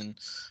off season?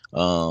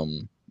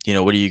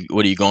 What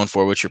are you going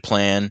for? What's your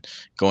plan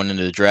going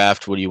into the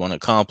draft? What do you want to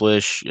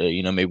accomplish?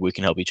 Maybe we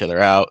can help each other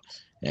out,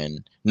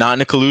 and not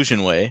in a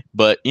collusion way,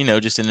 but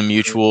just in a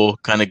mutual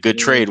kind of good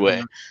trade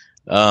way.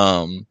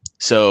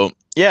 So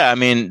yeah, I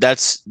mean,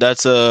 that's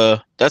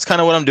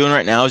kind of what I'm doing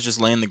right now, is just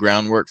laying the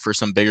groundwork for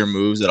some bigger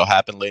moves that'll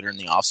happen later in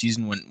the off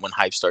season when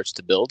hype starts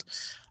to build.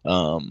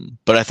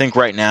 But I think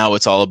right now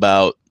it's all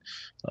about,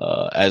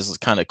 as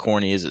kind of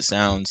corny as it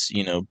sounds,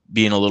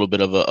 being a little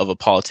bit of a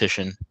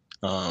politician,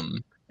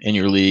 in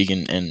your league,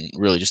 and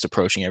really just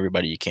approaching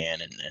everybody you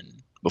can,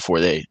 and before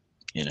they,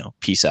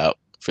 peace out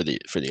for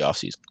the off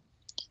season.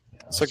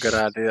 It's a good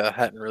idea. I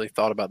hadn't really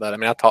thought about that. I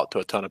mean, I talked to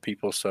a ton of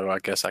people, so I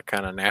guess I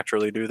kind of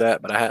naturally do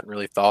that, but I hadn't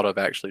really thought of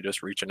actually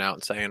just reaching out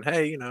and saying,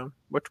 hey,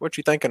 what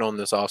you thinking on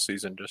this off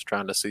season? Just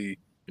trying to see,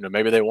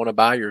 maybe they want to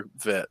buy your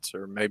vets,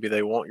 or maybe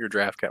they want your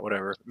draft cat,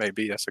 whatever it may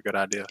be. That's a good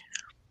idea.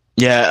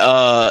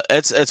 Yeah,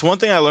 it's one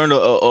thing I learned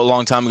a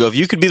long time ago. If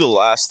you could be the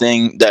last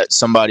thing that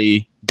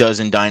somebody does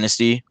in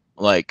Dynasty,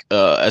 like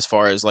as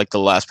far as like the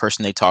last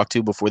person they talk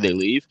to before they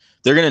leave,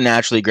 they're going to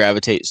naturally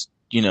gravitate,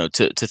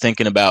 to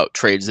thinking about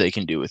trades they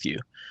can do with you.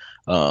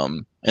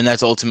 And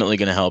that's ultimately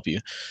going to help you.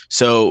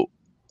 So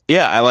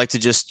yeah, I like to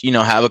just,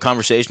 have a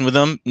conversation with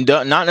them,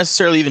 not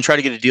necessarily even try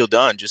to get a deal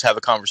done. Just have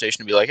a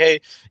conversation and be like, hey,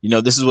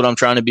 this is what I'm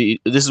trying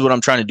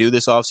to do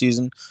this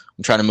offseason.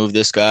 I'm trying to move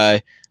this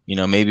guy,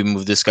 maybe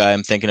move this guy.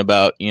 I'm thinking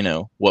about,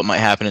 what might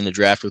happen in the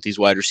draft with these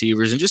wide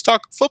receivers, and just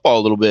talk football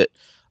a little bit.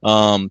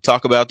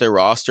 Talk about their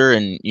roster,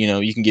 and,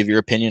 you can give your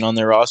opinion on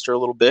their roster a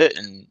little bit,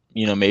 and,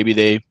 maybe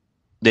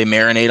they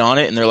marinate on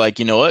it and they're like,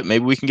 you know what,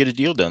 maybe we can get a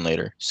deal done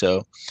later.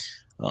 So,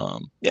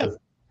 yeah,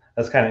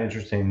 that's kind of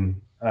interesting.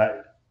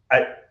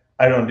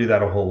 I don't do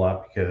that a whole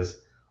lot because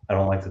I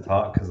don't like to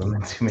talk, because I'm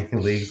in too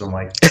many leagues. I'm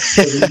like,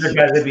 hey, these are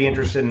guys that'd be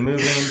interested in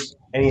moving.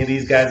 Any of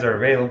these guys are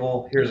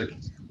available.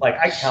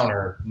 I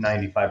counter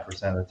 95%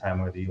 of the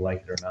time whether you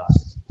like it or not.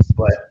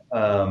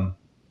 But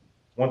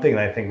one thing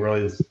that I think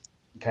really is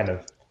kind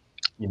of,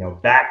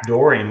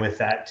 backdooring with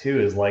that too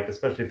is, like,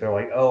 especially if they're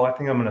like, oh, I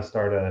think I'm going to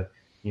start a,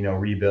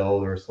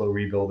 rebuild or a slow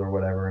rebuild or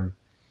whatever. And,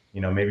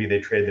 maybe they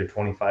trade their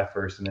 25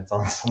 first and it's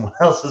on someone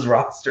else's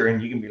roster,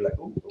 and you can be like,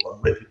 oh, well,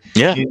 if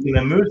you're going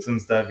to move some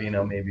stuff,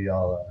 maybe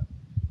I'll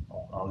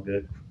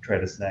go try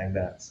to snag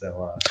that.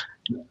 So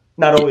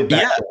not always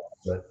that,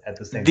 but at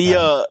the same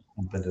time.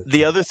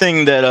 The other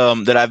thing that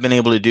I've been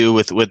able to do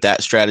with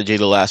that strategy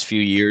the last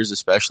few years,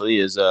 especially,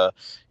 is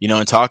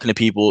in talking to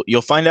people,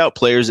 you'll find out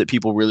players that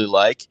people really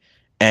like,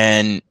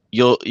 and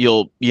you'll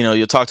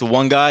talk to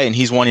one guy and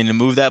he's wanting to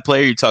move that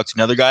player. You talk to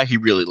another guy, he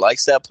really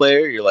likes that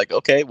player. You're like,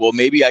 okay, well,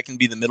 maybe I can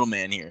be the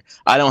middleman here.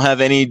 I don't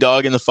have any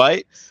dog in the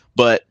fight,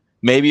 but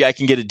maybe I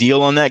can get a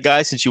deal on that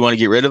guy since you want to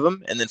get rid of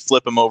him, and then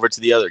flip him over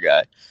to the other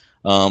guy.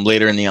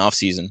 later in the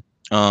offseason.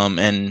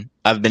 And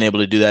I've been able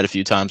to do that a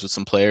few times with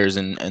some players,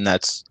 and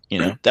that's,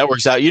 that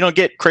works out. You don't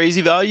get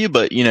crazy value,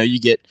 but, you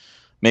get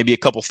maybe a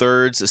couple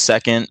thirds, a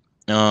second,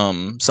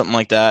 something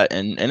like that.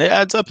 And it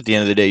adds up at the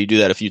end of the day. You do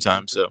that a few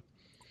times. So.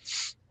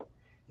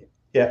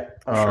 Yeah.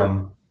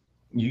 Sure.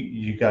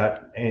 You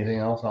got anything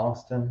else,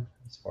 Austin,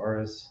 as far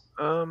as?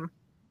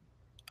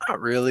 Not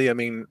really. I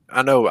mean,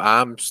 I know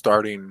I'm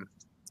starting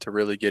to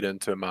really get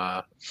into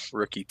my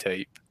rookie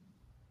tape.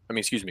 I mean,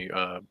 excuse me,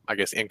 I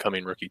guess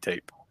incoming rookie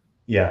tape.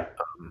 Yeah.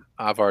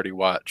 I've already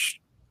watched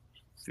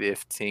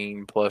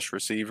 15 plus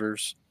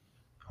receivers.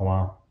 Oh,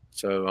 wow.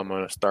 So I'm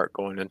going to start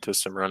going into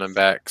some running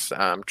backs.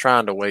 I'm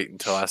trying to wait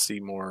until I see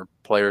more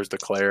players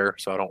declare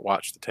so I don't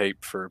watch the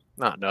tape for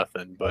not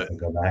nothing, but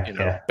Go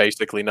back,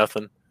 basically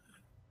nothing.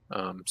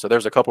 So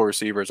there's a couple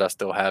receivers I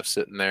still have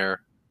sitting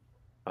there,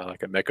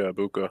 like a Emeka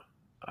Ibuka.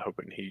 I'm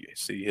hoping he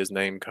see his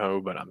name go,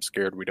 but I'm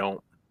scared we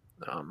don't.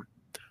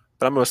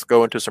 But I'm going to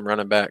go into some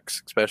running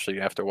backs,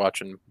 especially after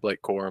watching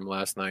Blake Corum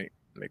last night.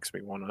 It makes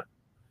me want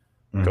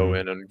to go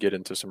in and get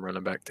into some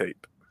running back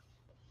tape.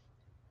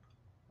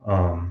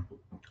 I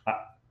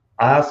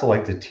also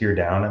like to tear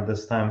down at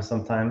this time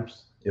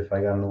sometimes if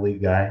I got an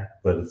elite guy,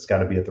 but it's got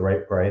to be at the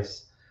right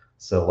price.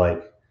 So,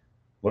 like,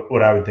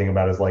 what I would think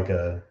about is like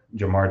a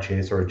Jamar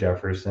Chase or a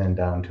Jefferson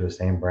down to a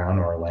St. Brown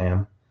or a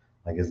Lamb.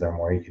 Like, is there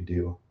more you could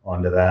do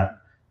onto that?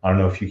 I don't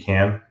know if you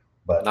can,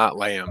 but not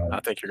Lamb. I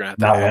think you're gonna have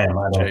to. Not Lamb.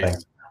 I don't think.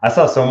 I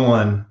saw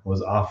someone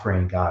was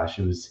offering. Gosh,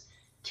 it was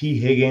T.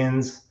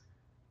 Higgins,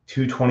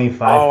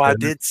 225. Oh, I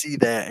did see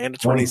that, and a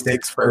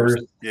 26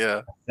 first.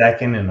 Yeah,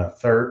 second and a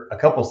third, a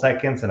couple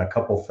seconds and a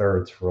couple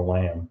thirds for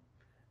Lamb,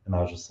 and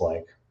I was just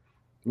like,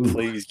 ooh.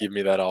 Please give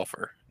me that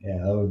offer. Yeah,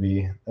 that'd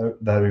be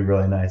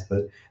really nice.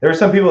 But there are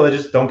some people that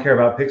just don't care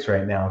about picks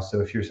right now. So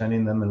if you're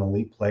sending them an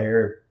elite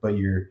player, but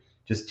you're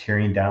just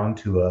tearing down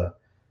to a,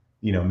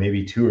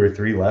 maybe 2 or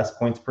 3 less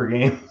points per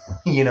game,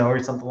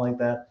 or something like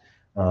that,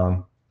 I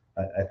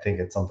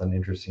think it's something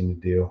interesting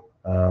to do.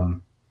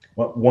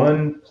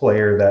 One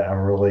player that I'm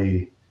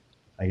really,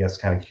 I guess,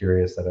 kind of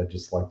curious that I'd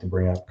just like to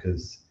bring up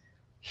because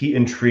he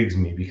intrigues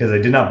me because I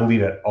did not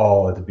believe at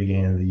all at the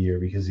beginning of the year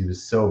because he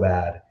was so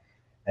bad.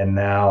 And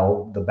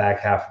now the back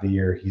half of the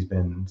year, he's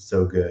been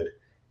so good,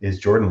 is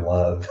Jordan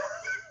Love.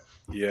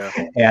 Yeah.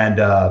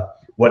 And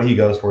what he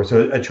goes for.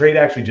 So a trade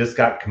actually just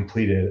got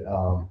completed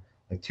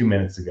like 2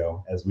 minutes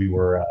ago as we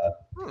were,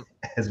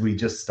 as we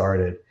just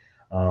started.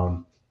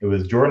 It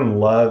was Jordan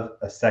Love,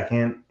 a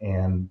second,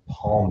 and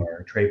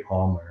Trey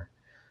Palmer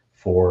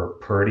for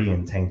Purdy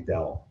and Tank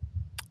Dell.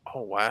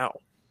 Oh, wow.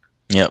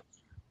 Yep.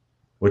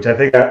 Which I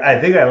think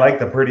I like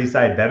the Purdy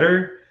side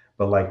better,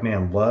 but like,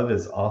 man, Love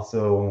is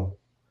also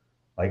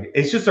like,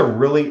 it's just a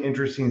really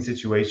interesting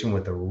situation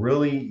with a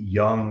really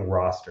young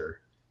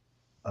roster,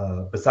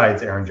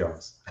 besides Aaron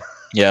Jones.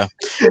 Yeah.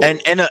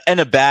 And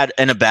a bad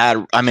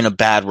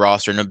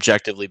roster, an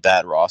objectively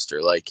bad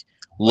roster. Like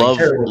Love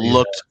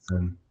looked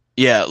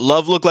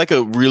like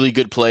a really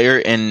good player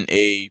in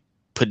a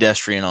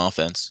pedestrian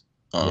offense.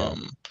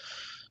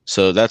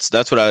 So that's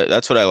what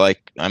I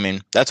like. I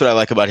mean, that's what I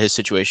like about his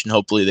situation.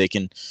 Hopefully they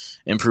can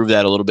improve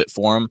that a little bit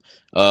for him.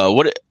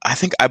 I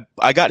think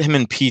I got him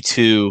in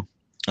P2,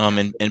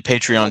 in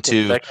Patreon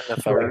too,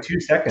 for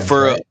 2 seconds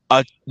for right?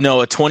 a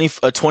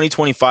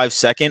 2025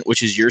 second,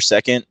 which is your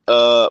second,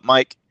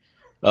 Mike.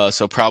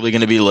 So probably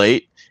going to be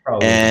late,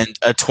 and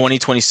a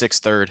 2026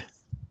 third.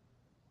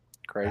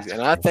 Crazy,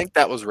 and I think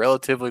that was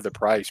relatively the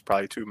price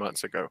probably 2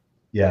 months ago.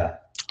 Yeah,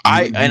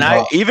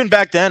 I even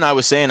back then I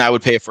was saying I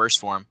would pay a first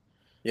for him.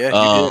 Yeah,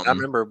 you did. I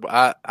remember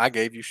I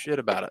gave you shit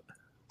about it.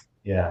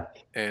 Yeah,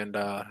 and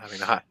I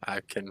mean I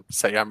can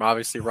say I'm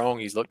obviously wrong.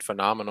 He's looked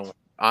phenomenal,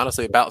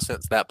 honestly, about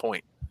since that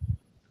point.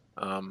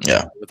 I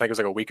think it was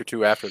like a week or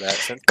two after that.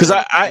 Because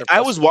I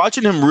was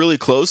watching him really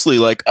closely,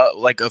 like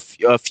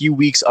a few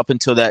weeks up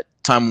until that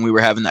time when we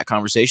were having that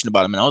conversation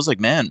about him, and I was like,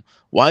 man,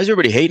 why is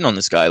everybody hating on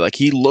this guy? Like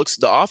the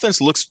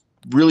offense looks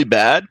really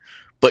bad,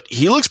 but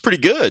he looks pretty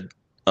good.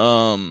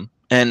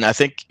 And I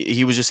think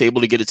he was just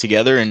able to get it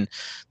together, and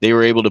they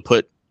were able to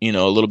put a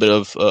little bit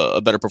of a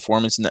better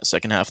performance in that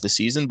second half of the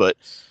season. But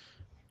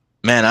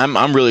man,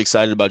 I'm really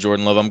excited about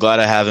Jordan Love. I'm glad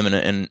I have him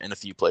in a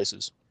few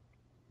places.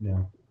 Yeah.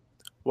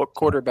 What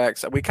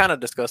quarterbacks? We kind of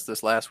discussed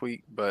this last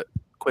week, but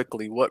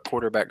quickly, what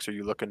quarterbacks are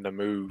you looking to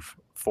move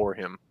for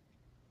him?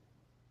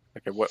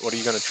 Okay, what are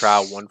you going to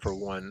try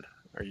 1-for-1?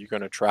 Are you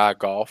going to try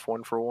Goff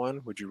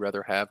 1-for-1? Would you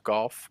rather have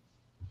Goff?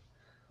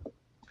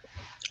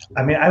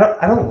 I mean,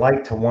 I don't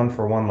like to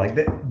 1-for-1 like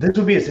that. This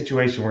would be a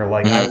situation where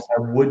like I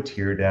would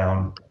tear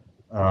down.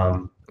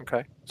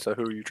 Okay, so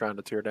who are you trying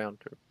to tear down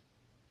to,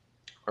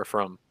 or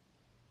from?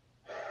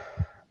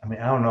 I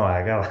mean, I don't know.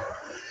 I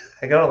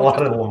got a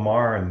lot of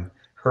Lamar and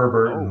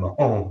Herbert and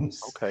Mahomes.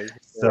 Okay.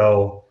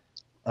 So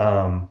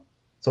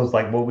it's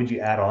like, what would you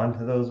add on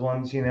to those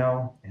ones?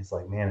 It's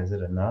like, man, is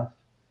it enough?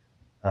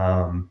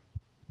 Man,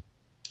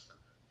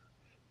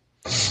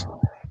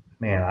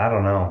 I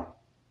don't know.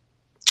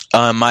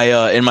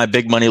 In my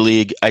big money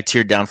league, I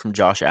teared down from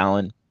Josh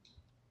Allen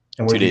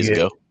 2 days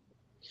ago.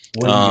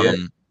 What did you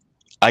get?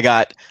 I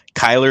got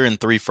Kyler and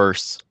 3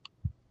 firsts.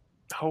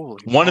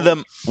 Holy One of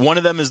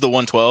them is the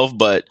 112,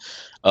 but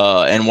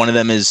and one of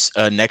them is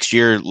next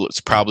year.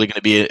 It's probably going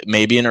to be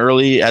maybe an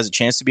early, has a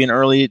chance to be an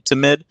early to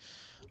mid.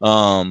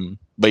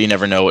 But you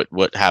never know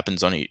what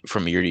happens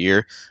from year to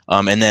year.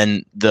 And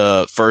then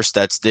the first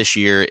that's this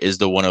year is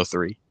the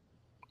 103.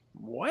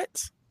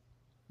 What?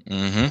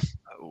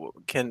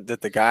 Mm-hmm.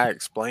 Did the guy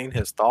explain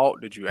his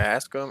thought? Did you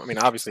ask him? I mean,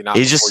 obviously not.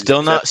 He's just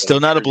still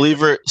not a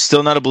believer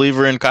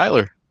in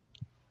Kyler.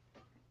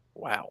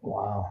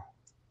 Wow.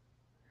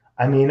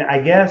 I mean, I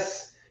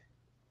guess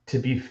to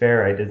be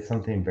fair, I did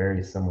something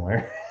very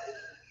similar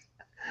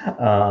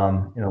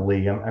in a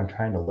league. I'm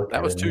trying to look at it.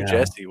 That was too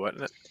Jesse,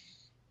 wasn't it?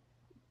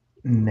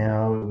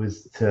 No, it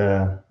was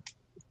to.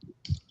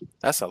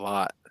 That's a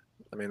lot.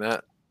 I mean,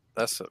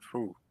 that's a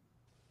whew.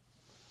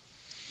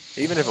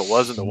 Even if it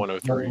wasn't the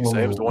 103,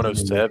 say it was the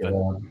 107,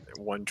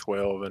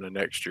 112, and the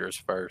next year's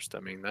first. I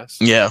mean, that's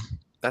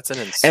an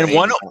insane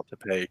amount to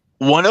pay.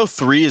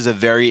 103 is a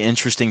very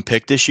interesting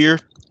pick this year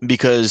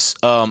because,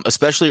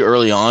 especially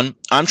early on,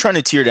 I'm trying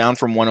to tear down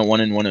from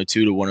 101 and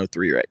 102 to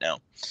 103 right now.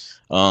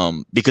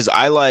 Because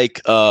I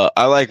like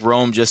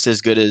Rome just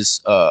as good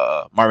as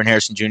Marvin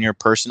Harrison Jr.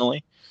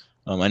 personally.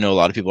 I know a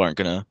lot of people aren't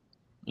gonna,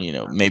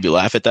 maybe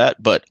laugh at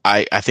that, but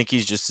I think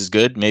he's just as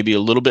good. Maybe a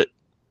little bit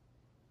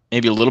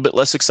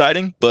less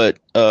exciting, but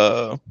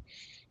I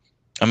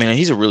mean,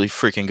 he's a really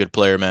freaking good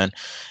player, man.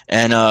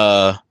 And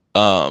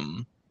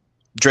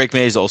Drake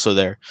May is also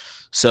there.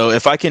 So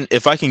if I can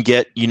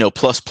get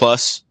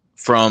plus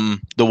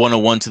from the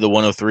 101 to the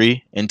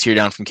 103 and tear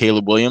down from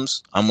Caleb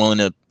Williams, I'm willing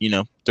to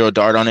throw a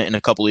dart on it in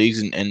a couple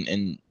leagues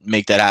and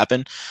make that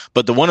happen.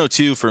 But the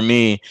 102 for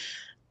me,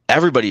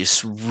 everybody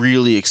is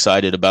really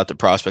excited about the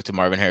prospect of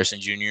Marvin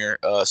Harrison Jr.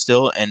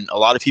 Still, and a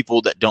lot of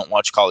people that don't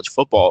watch college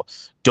football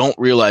don't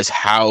realize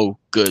how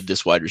good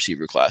this wide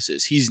receiver class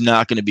is. He's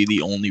not going to be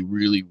the only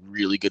really,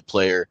 really good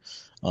player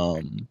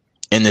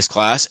in this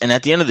class. And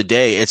at the end of the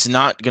day, it's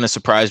not going to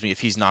surprise me if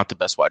he's not the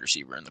best wide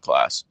receiver in the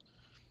class.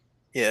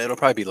 Yeah, it'll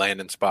probably be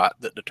landing spot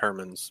that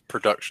determines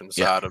production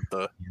side of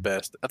the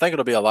best. I think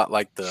it'll be a lot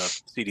like the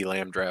CeeDee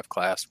Lamb draft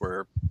class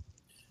where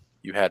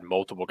you had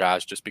multiple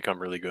guys just become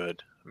really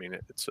good. I mean,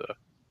 it's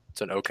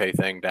an okay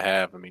thing to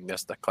have. I mean,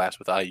 that's the class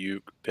with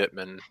Ayuk,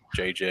 Pittman,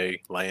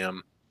 JJ,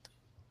 Lamb.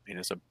 I mean,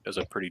 it's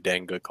a pretty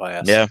dang good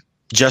class. Yeah.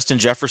 Justin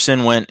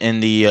Jefferson went in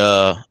the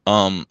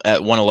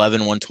at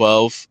 111,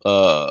 112.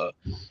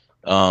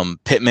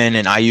 Pittman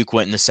and Ayuk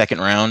went in the second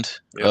round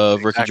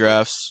of rookie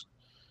drafts.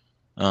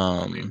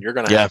 I mean, you're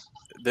gonna have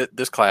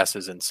this class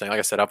is insane. Like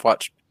I said, I've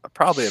watched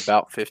probably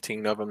about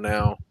 15 of them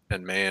now,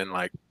 and man,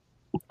 like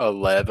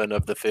 11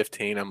 of the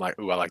 15, I'm like,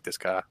 ooh, I like this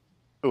guy.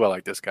 Ooh, I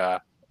like this guy.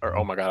 Or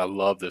oh my god, I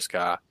love this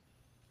guy.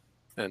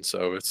 And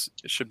so it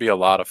should be a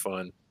lot of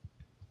fun.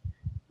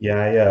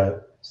 Yeah.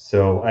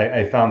 So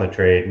I found the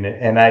trade,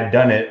 and I'd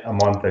done it a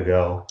month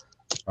ago,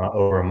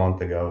 over a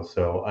month ago.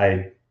 So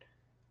I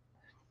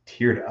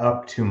tiered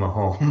up to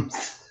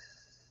Mahomes.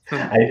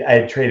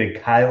 I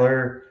traded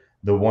Kyler,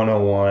 the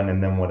 101,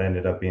 and then what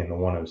ended up being the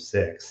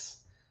 106.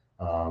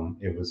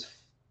 It was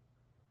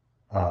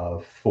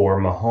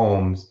for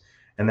Mahomes,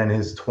 and then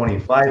his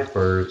 25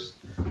 first,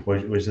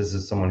 which this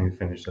is someone who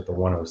finished at the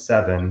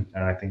 107,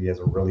 and I think he has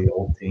a really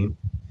old team.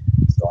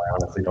 So I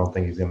honestly don't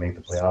think he's going to make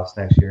the playoffs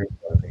next year.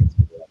 So I think it's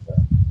going to be like a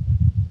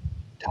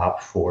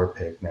top 4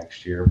 pick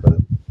next year. But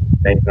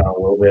thank God, a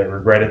little bit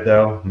regret it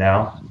though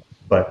now.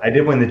 But I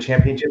did win the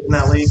championship in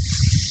that league.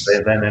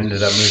 They then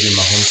ended up moving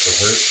Mahomes to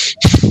Hurts.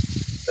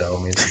 So I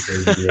mean, it's a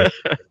crazy deal.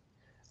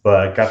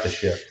 But got the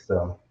ship.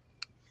 So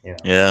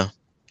yeah.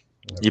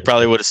 You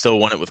probably would have still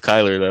won it with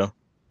Kyler though.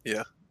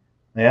 Yeah.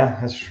 Yeah,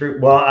 that's true.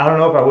 Well, I don't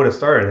know if I would have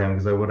started him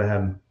because I would have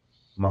had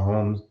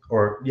Mahomes,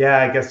 or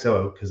I guess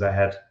so, because I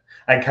had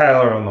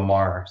Kyler and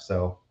Lamar.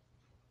 So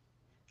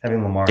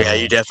having Lamar,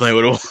 you definitely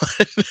would have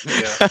won.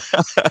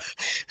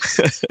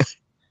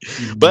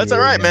 But that's all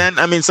right, man.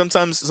 I mean,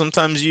 sometimes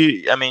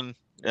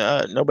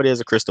nobody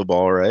has a crystal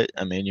ball, right?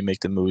 I mean, you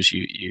make the moves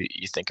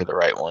you think of the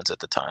right ones at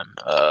the time.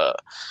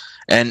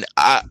 And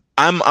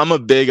I'm a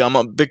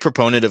big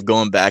proponent of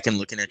going back and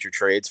looking at your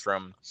trades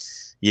from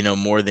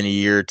more than a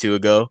year or two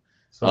ago.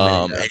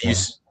 And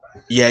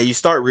you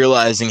start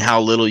realizing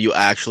how little you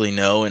actually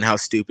know and how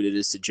stupid it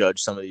is to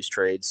judge some of these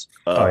trades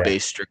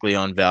based strictly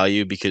on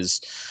value,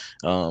 because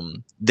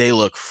they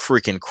look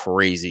freaking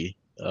crazy.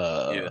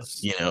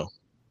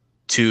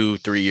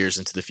 2-3 years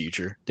into the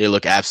future, they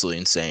look absolutely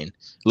insane.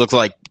 Look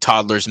like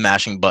toddlers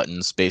mashing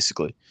buttons,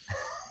 basically.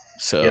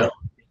 So,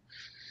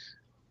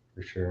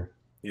 for sure.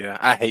 Yeah,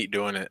 I hate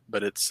doing it,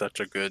 but it's such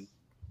a good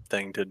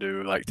thing to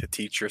do, like to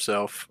teach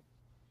yourself.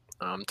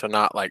 To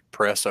not like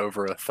press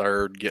over a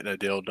third, getting a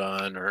deal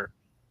done, or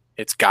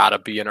it's got to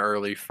be an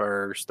early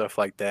first, stuff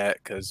like that.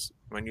 Because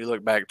when you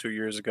look back 2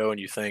 years ago and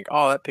you think,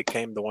 oh, that pick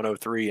came to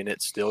 103 and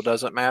it still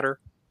doesn't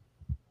matter,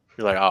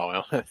 you're like, oh,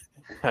 well,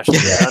 I should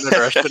have done it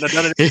or I shouldn't have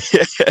done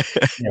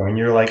it. Yeah, when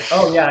you're like,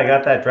 oh, yeah, I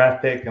got that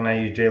draft pick and I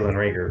used Jalen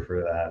Reagor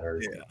for that,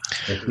 or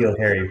N'Keal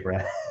Harry for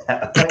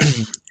that.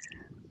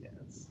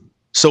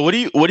 So what do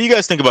you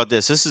guys think about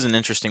this? This is an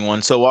interesting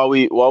one. So while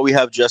we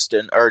have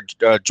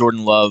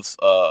Jordan Love,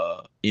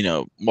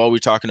 while we're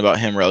talking about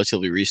him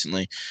relatively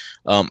recently,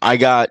 I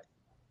got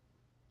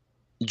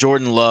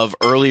Jordan Love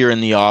earlier in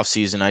the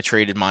offseason. I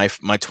traded my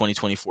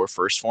 2024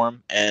 first for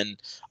him, and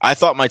I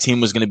thought my team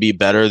was going to be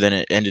better than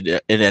it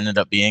ended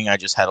up being. I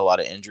just had a lot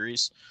of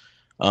injuries,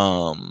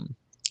 and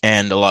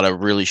a lot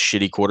of really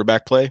shitty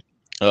quarterback play.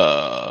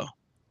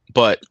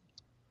 But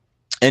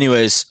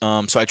anyways,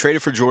 so I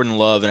traded for Jordan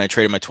Love, and I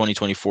traded my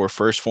 2024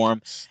 first for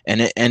him,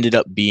 and it ended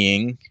up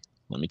being,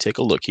 let me take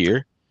a look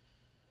here,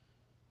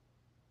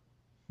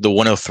 the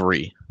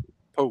 103.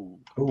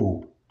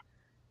 Ooh.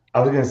 I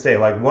was going to say,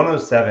 like,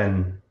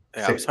 107,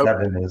 Yeah,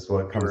 6-7 is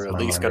what comes to we're my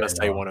at least mind going right to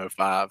say now.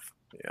 105.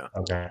 Yeah.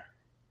 Okay.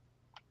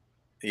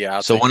 Yeah.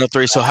 So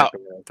 103. So how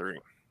 103.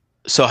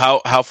 So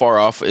how far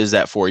off is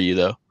that for you,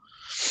 though?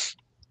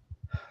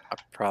 I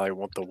probably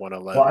want the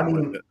 111. Well, I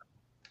mean,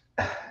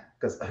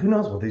 because who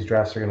knows what these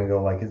drafts are going to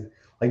go like. Do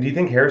you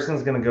think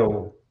Harrison's going to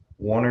go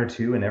 1 or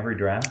 2 in every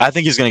draft? I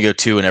think he's going to go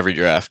 2 in every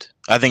draft.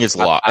 I think it's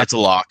lock. It's a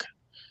lock.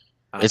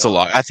 It's a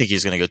lock. I think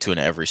he's going to go 2 in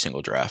every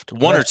single draft.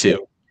 1 or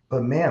 2.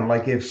 But man,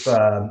 like if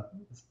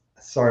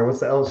sorry, what's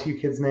the LSU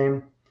kid's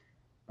name?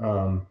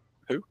 Who?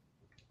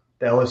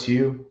 The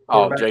LSU.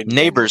 Oh, Jaden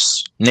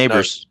Neighbors. No,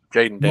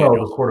 Jaden Daniels.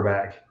 No, the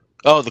quarterback.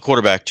 Oh, the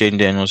quarterback, Jaden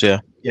Daniels. Yeah.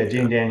 Yeah,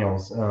 Jaden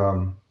Daniels.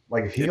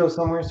 Like if he goes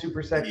somewhere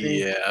super sexy.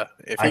 Yeah,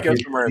 if he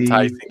goes somewhere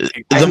enticing,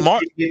 I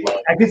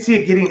could see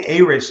it getting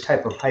A-Rich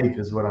type of hype,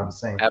 is what I'm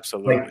saying.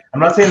 Absolutely. Like, I'm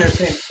not saying they're the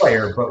same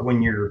player, but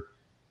when you're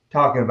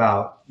talking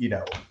about,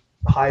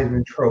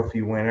 Heisman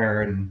Trophy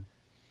winner and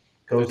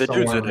goes the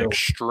dude's somewhere an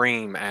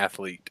extreme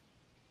athlete.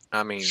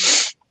 I mean,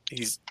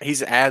 he's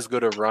as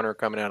good a runner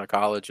coming out of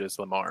college as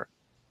Lamar.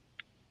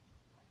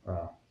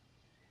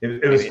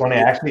 It was funny.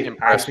 I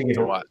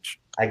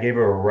gave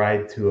a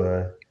ride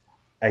to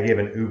I gave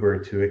an Uber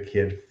to a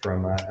kid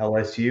from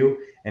LSU,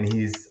 and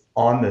he's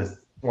on the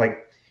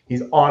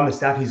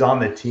staff, he's on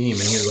the team,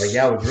 and he was like,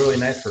 "Yeah, it was really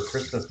nice for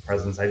Christmas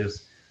presents. I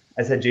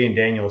said Jane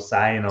Daniels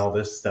sign all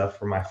this stuff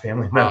for my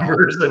family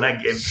members, and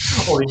I gave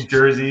all these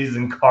jerseys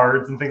and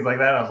cards and things like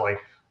that." I was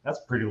like, "That's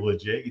pretty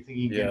legit. You think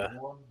you can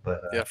get one?"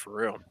 But yeah, for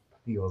real.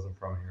 He wasn't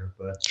from here,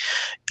 but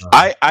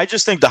I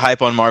just think the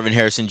hype on Marvin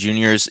Harrison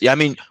Jr. is. I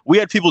mean, we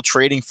had people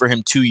trading for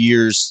him 2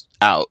 years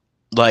out.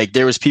 Like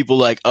there was people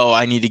like, "Oh,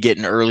 I need to get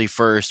an early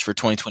first for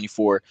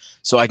 2024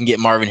 so I can get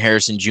Marvin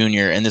Harrison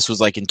Jr." And this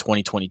was like in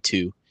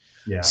 2022.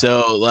 Yeah.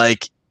 So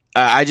like,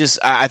 I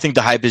think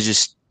the hype is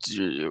just,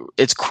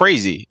 it's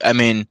crazy. I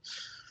mean,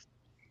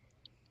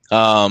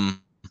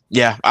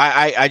 yeah,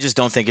 I just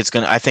don't think it's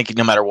gonna. I think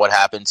no matter what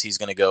happens, he's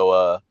gonna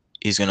go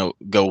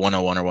 101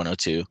 or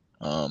 102.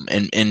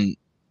 In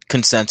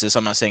consensus,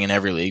 I'm not saying in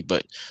every league,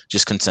 but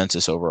just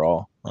consensus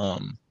overall.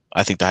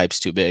 I think the hype's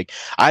too big.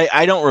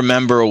 I don't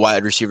remember a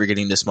wide receiver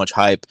getting this much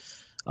hype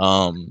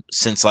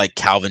since like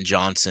Calvin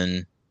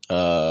Johnson.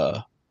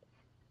 I'm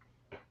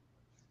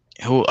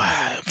trying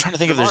to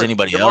think if there's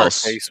anybody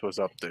else. Chase was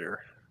up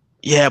there.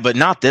 Yeah, but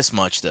not this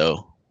much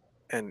though.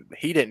 And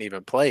he didn't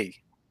even play.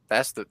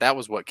 That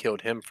was what killed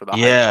him for the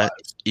hype.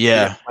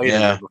 Yeah.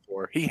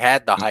 Before. He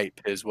had the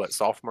hype his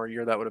sophomore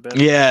year that would have been.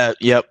 Yeah,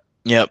 yep.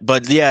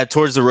 But yeah,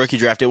 towards the rookie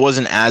draft, it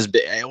wasn't as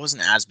big. It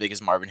wasn't as big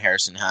as Marvin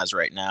Harrison has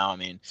right now. I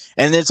mean,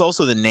 and it's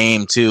also the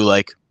name too,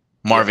 like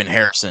Marvin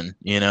Harrison.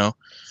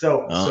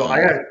 So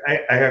I got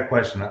a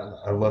question.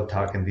 I love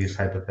talking these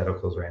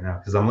hypotheticals right now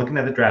because I'm looking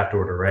at the draft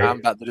order, right?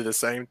 I'm about to do the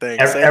same thing.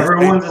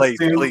 Everyone's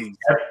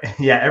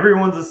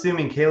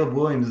assuming Caleb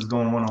Williams is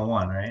going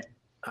 101, right?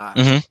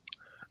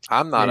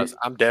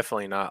 I'm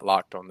definitely not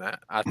locked on that.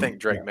 I think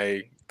Drake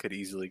May could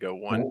easily go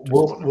one.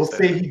 We'll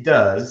say he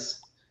does.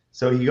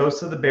 So he goes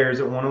to the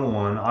Bears at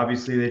 101.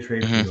 Obviously, they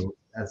trade Fields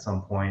at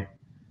some point.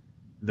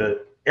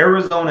 The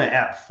Arizona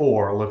at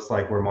 4 looks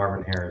like where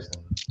Marvin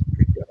Harrison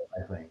could go,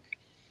 I think.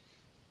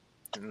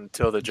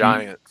 Until the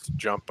Giants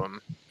jump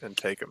him and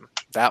take him.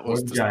 That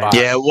was the spot.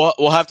 Yeah,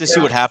 we'll have to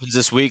see what happens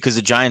this week because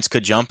the Giants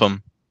could jump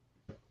him.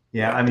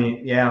 Yeah, I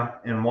mean,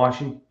 and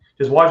Washington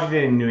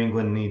and New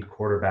England need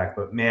quarterback.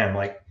 But, man,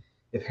 like,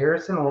 if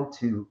Harrison went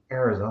to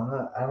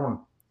Arizona, I don't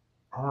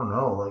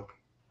know. Like,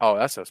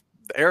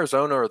 the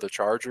Arizona or the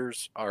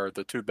Chargers are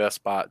the two best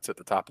spots at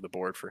the top of the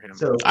board for him.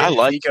 So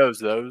if he goes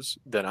those,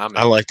 then I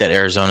like that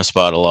Arizona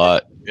spot a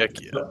lot. Heck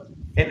yeah.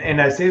 And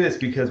I say this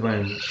because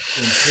when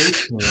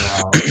Chase came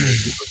out,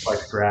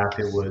 like draft,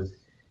 it was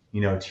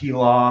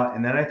T-Law,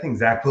 and then I think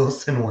Zach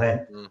Wilson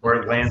went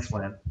or Lance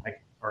went. I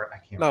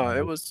can't. No,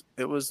 remember.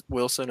 it was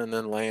Wilson and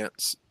then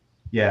Lance.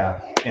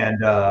 Yeah,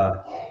 and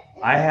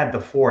I had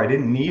the 4. I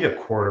didn't need a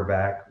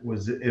quarterback. It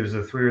was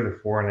a 3 or the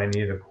 4, and I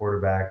needed a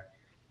quarterback.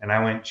 And I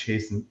went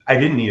chasing. I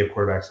didn't need a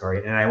quarterback,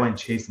 sorry. And I went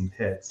chasing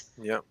Pitts.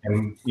 Yep.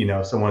 And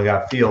someone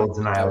got Fields,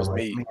 and I was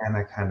like, me. man,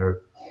 I kind of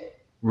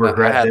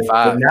regret it.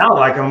 But now,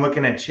 like, I'm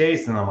looking at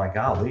Chase, and I'm like,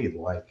 golly,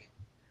 like,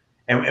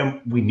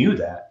 and we knew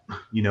that,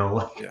 we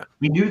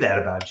knew that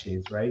about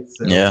Chase, right?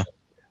 So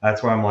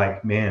that's why I'm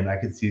like, man, I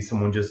could see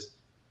someone just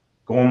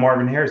going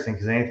Marvin Harrison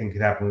because anything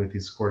could happen with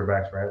these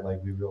quarterbacks, right?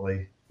 Like, we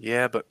really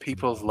Yeah, but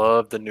people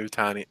love the new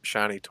tiny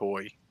shiny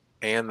toy,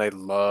 and they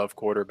love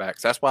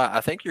quarterbacks. That's why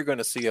I think you're going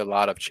to see a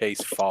lot of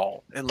Chase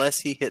fall unless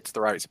he hits the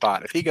right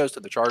spot. If he goes to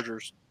the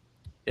Chargers,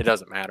 it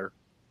doesn't matter.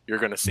 You're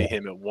going to see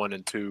him at 1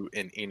 and 2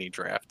 in any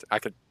draft.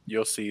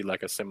 You'll see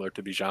like a similar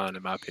to Bijan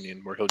in my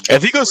opinion, where he'll.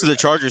 If he goes to the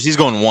Chargers, he's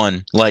going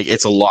 1. Like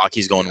it's a lock.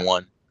 He's going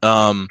 1.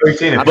 Are you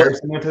saying if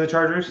Harrison went to the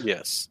Chargers?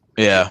 Yes.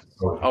 Yeah.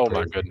 Oh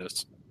my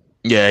goodness.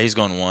 Yeah, he's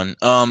going 1.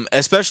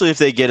 Especially if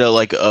they get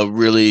a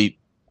really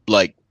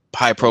like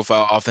high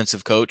profile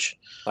offensive coach.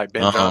 Like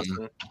Ben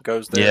Johnson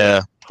goes there.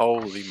 Yeah.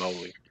 Holy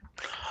moly.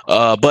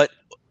 But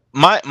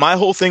my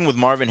whole thing with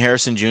Marvin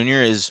Harrison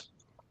Jr. is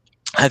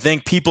I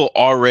think people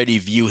already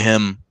view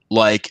him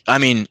like, I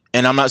mean,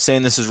 and I'm not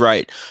saying this is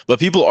right, but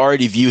people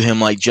already view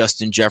him like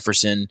Justin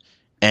Jefferson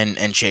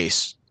and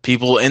Chase.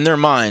 People in their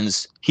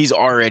minds, he's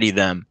already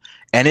them.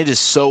 And it is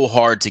so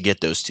hard to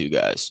get those two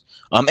guys.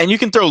 And you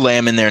can throw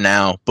Lamb in there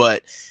now,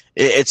 but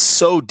it's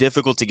so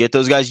difficult to get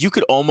those guys. You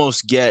could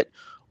almost get,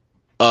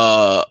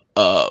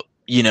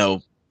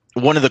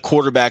 one of the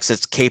quarterbacks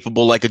that's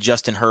capable, like a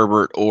Justin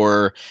Herbert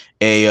or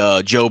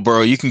a Joe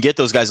Burrow. You can get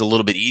those guys a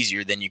little bit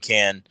easier than you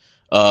can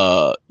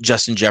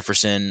Justin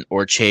Jefferson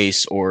or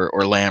Chase or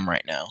Lamb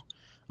right now.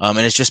 And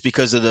it's just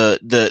because of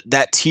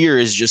that tier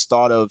is just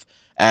thought of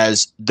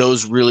as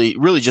those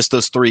really just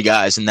those 3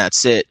 guys, and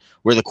that's it.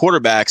 Where the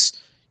quarterbacks,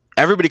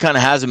 everybody kind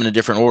of has them in a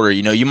different order.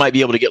 You might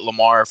be able to get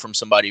Lamar from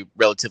somebody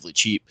relatively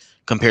cheap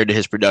compared to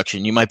his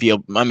production. You might be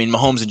able,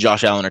 Mahomes and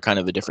Josh Allen are kind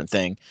of a different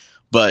thing.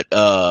 But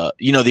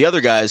the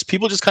other guys,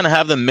 people just kind of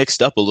have them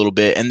mixed up a little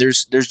bit, and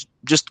there's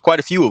just quite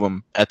a few of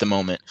them at the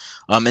moment.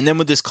 And then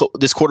with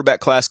this quarterback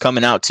class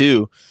coming out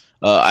too,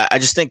 I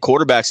just think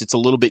quarterbacks, it's a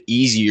little bit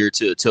easier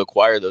to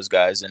acquire those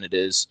guys than it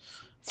is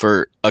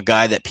for a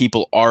guy that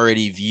people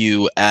already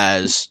view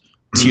as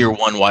tier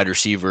 1 wide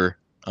receiver.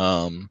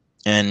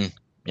 And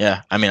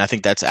yeah, I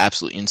think that's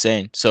absolutely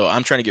insane. So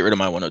I'm trying to get rid of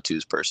my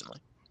 102s personally.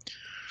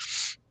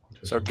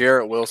 So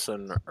Garrett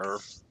Wilson or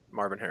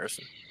Marvin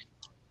Harrison?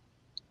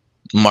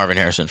 Marvin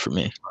Harrison for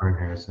me. Marvin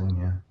Harrison,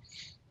 yeah.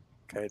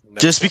 Okay.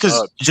 Just because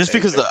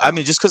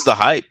the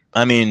hype.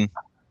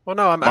 Well,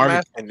 no, I'm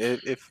asking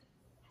if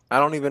I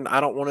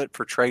don't want it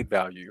for trade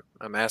value.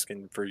 I'm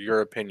asking for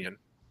your opinion.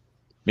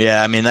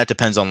 Yeah, that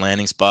depends on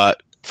landing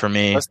spot for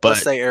me.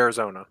 Let's say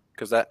Arizona,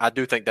 because I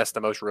do think that's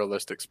the most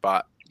realistic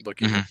spot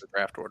looking at the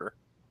draft order.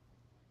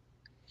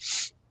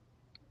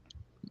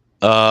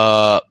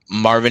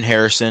 Marvin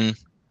Harrison,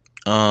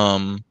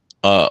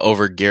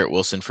 over Garrett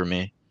Wilson for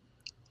me.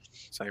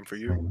 Same for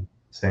you.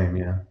 Same,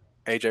 yeah.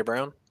 AJ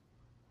Brown.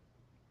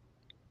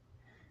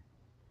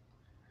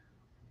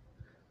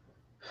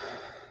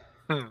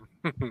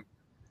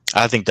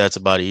 I think that's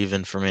about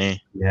even for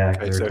me. Yeah,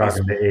 because we're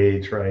talking the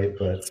age, right?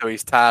 But so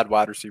he's tied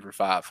wide receiver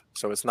 5.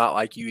 So it's not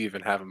like you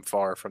even have him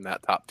far from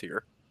that top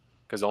tier,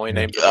 because the only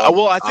names I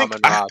think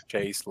Amon-Ra,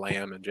 Chase,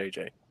 Lamb, and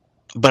JJ.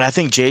 But I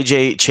think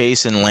JJ,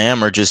 Chase, and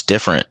Lamb are just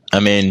different.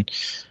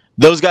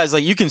 Those guys,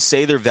 like, you can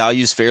say their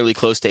value's fairly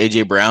close to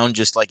AJ Brown,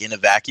 just like in a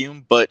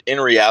vacuum, but in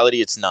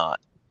reality, it's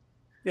not.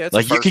 Yeah,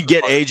 like you can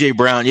get AJ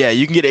Brown. Yeah,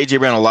 you can get AJ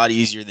Brown a lot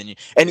easier than you.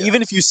 And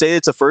even if you say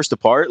it's a first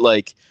apart,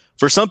 like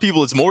for some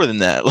people, it's more than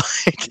that.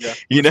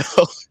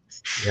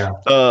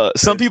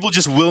 Some people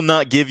just will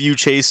not give you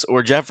Chase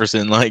or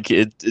Jefferson. Like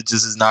it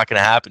just is not going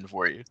to happen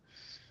for you.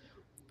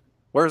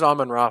 Where's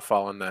Amon-Ra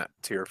fall in that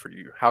tier for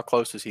you? How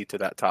close is he to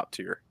that top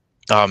tier?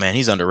 Oh man,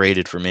 he's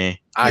underrated for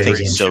me. I think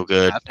he's so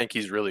good. I think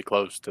he's really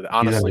close to that.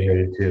 Honestly, he's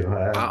underrated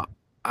too.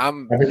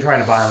 I've been trying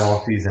to buy him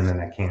all season and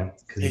I can't.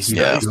 He's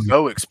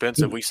so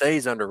expensive. We say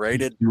he's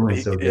underrated.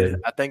 So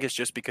good. I think it's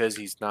just because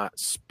he's not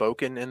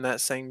spoken in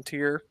that same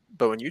tier.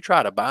 But when you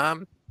try to buy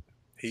him,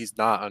 he's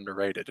not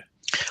underrated.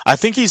 I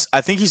think he's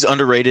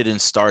underrated in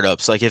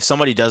startups. Like if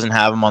somebody doesn't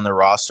have him on their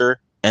roster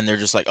and they're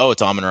just like, oh,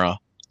 it's Amon-Ra.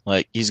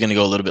 Like he's going to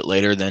go a little bit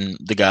later than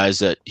the guys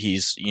that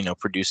he's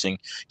producing,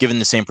 given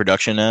the same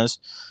production as.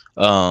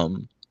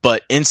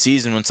 But in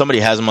season, when somebody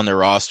has him on their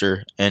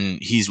roster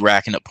and he's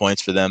racking up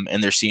points for them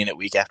and they're seeing it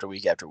week after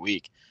week after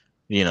week,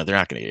 they're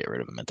not going to get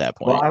rid of him at that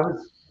point.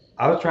 Well,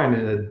 I was trying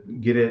to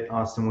get it,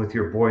 Austin, with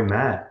your boy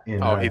Matt. He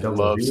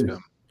loves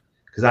him.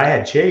 Because I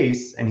had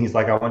Chase, and he's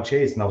like, I want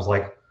Chase. And I was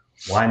like,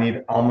 well, I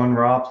need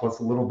Amon-Ra plus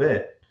a little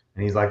bit.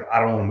 And he's like, I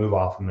don't want to move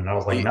off him. And I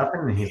was like,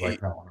 nothing. And he's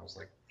like, no. And I was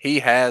like, he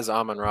has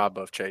Amon-Ra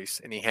above Chase,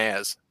 and he's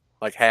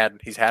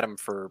had him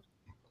for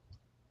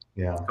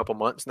a couple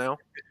months now,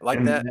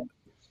 that.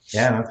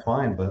 Yeah, that's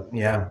fine. But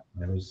I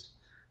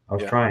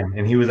was trying,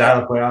 and he was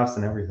out of the playoffs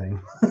and everything.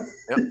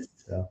 Yep.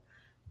 So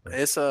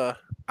it's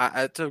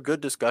a good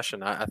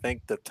discussion. I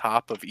think the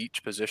top of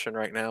each position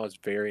right now is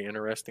very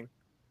interesting,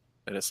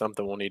 and it's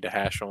something we'll need to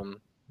hash on.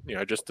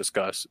 Just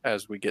discuss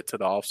as we get to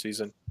the off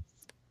season,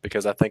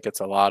 because I think it's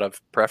a lot of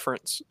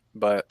preference.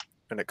 But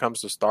when it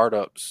comes to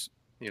startups,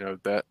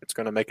 that it's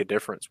going to make a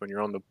difference when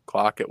you're on the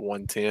clock at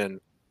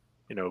 110.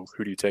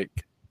 Who do you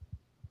take?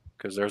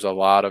 Because there's a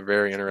lot of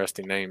very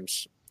interesting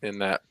names in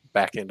that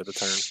back end of the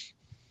turn.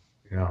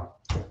 Yeah,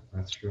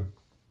 that's true.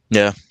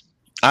 Yeah.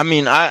 I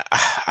mean, I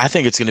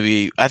think it's going to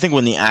be. I think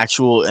when the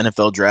actual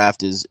NFL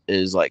draft is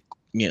like,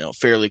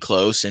 fairly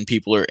close, and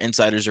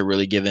insiders are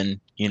really given,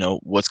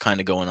 what's kind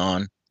of going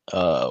on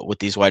with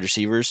these wide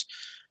receivers,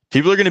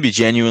 people are going to be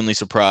genuinely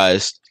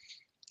surprised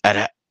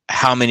at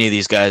how many of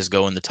these guys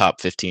go in the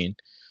top 15.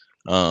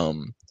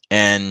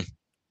 And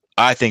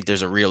I think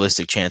there's a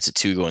realistic chance that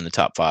 2 go in the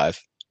top 5.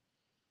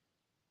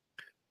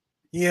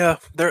 Yeah,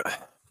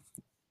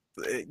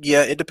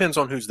 it depends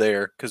on who's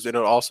there, because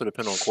it'll also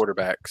depend on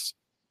quarterbacks.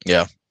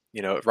 Yeah.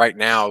 Right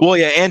now. Well,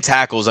 yeah, and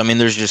tackles. I mean,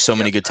 there's just so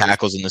many good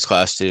tackles in this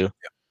class too.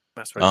 Yeah,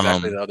 that's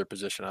exactly the other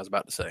position I was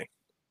about to say.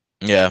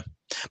 Yeah,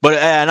 but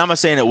and I'm not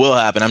saying it will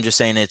happen. I'm just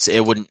saying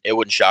it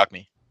wouldn't shock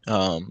me,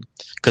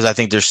 because I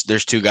think there's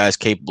 2 guys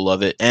capable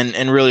of it,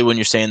 and really when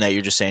you're saying that,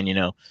 you're just saying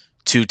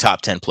 2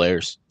 top 10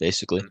 players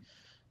basically. Mm-hmm.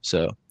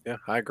 So yeah,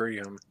 I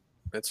agree.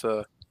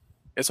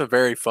 It's a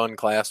very fun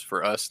class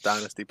for us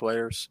Dynasty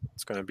players.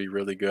 It's going to be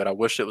really good. I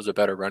wish it was a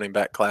better running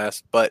back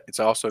class, but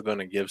it's also going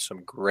to give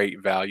some great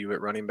value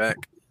at running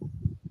back,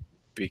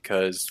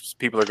 because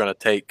people are going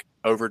to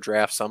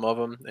overdraft some of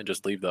them and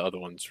just leave the other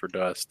ones for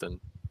dust. And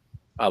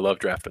I love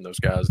drafting those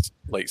guys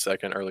late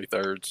second, early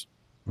thirds.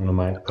 One of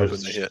my push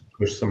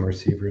some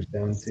receivers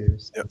down too.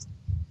 So.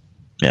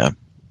 Yep.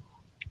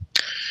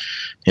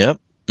 Yeah.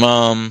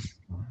 All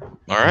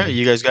right.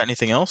 You guys got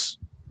anything else?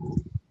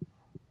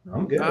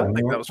 I'm good. I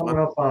think that was coming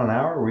fun. up on an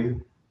hour. We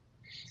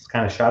just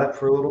kind of shot it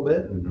for a little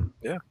bit, and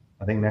yeah,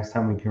 I think next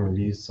time we can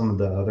review some of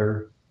the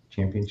other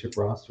championship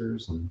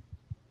rosters, and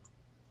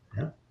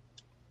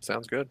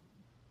sounds good.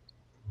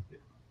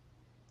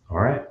 All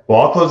right. Well,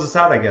 I'll close this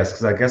out, I guess,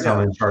 because I guess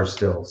I'm in charge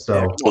still.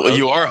 So well,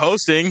 you are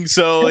hosting,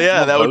 so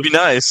yeah, that would be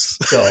nice.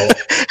 So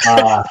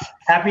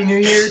happy New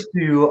Year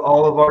to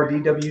all of our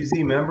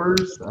DWZ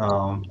members.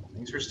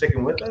 Thanks for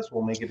sticking with us.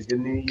 We'll make it a good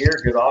new year,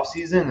 good off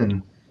season,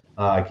 and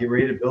get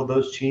ready to build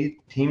those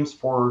teams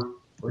for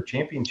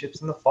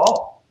championships in the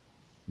fall.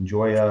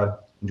 Enjoy the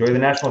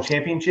national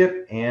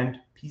championship, and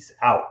peace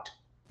out.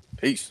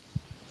 Peace.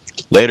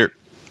 Later.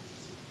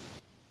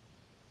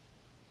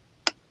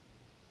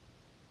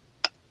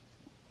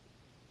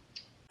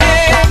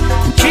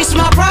 Chase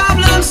my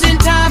problems and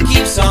time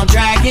keeps on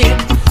dragging.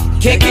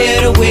 Can't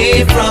get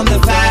away from the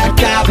fact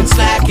I've been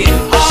slacking.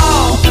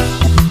 Oh,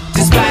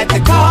 despite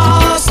the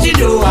cost, I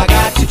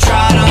got to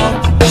trot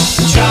on.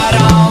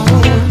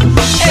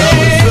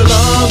 Hey. It's a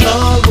long,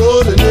 long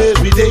road, and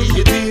every day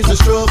it is a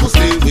struggle.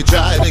 Still we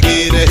try to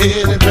get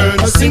ahead and turn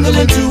a single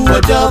into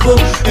a double.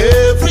 Hey.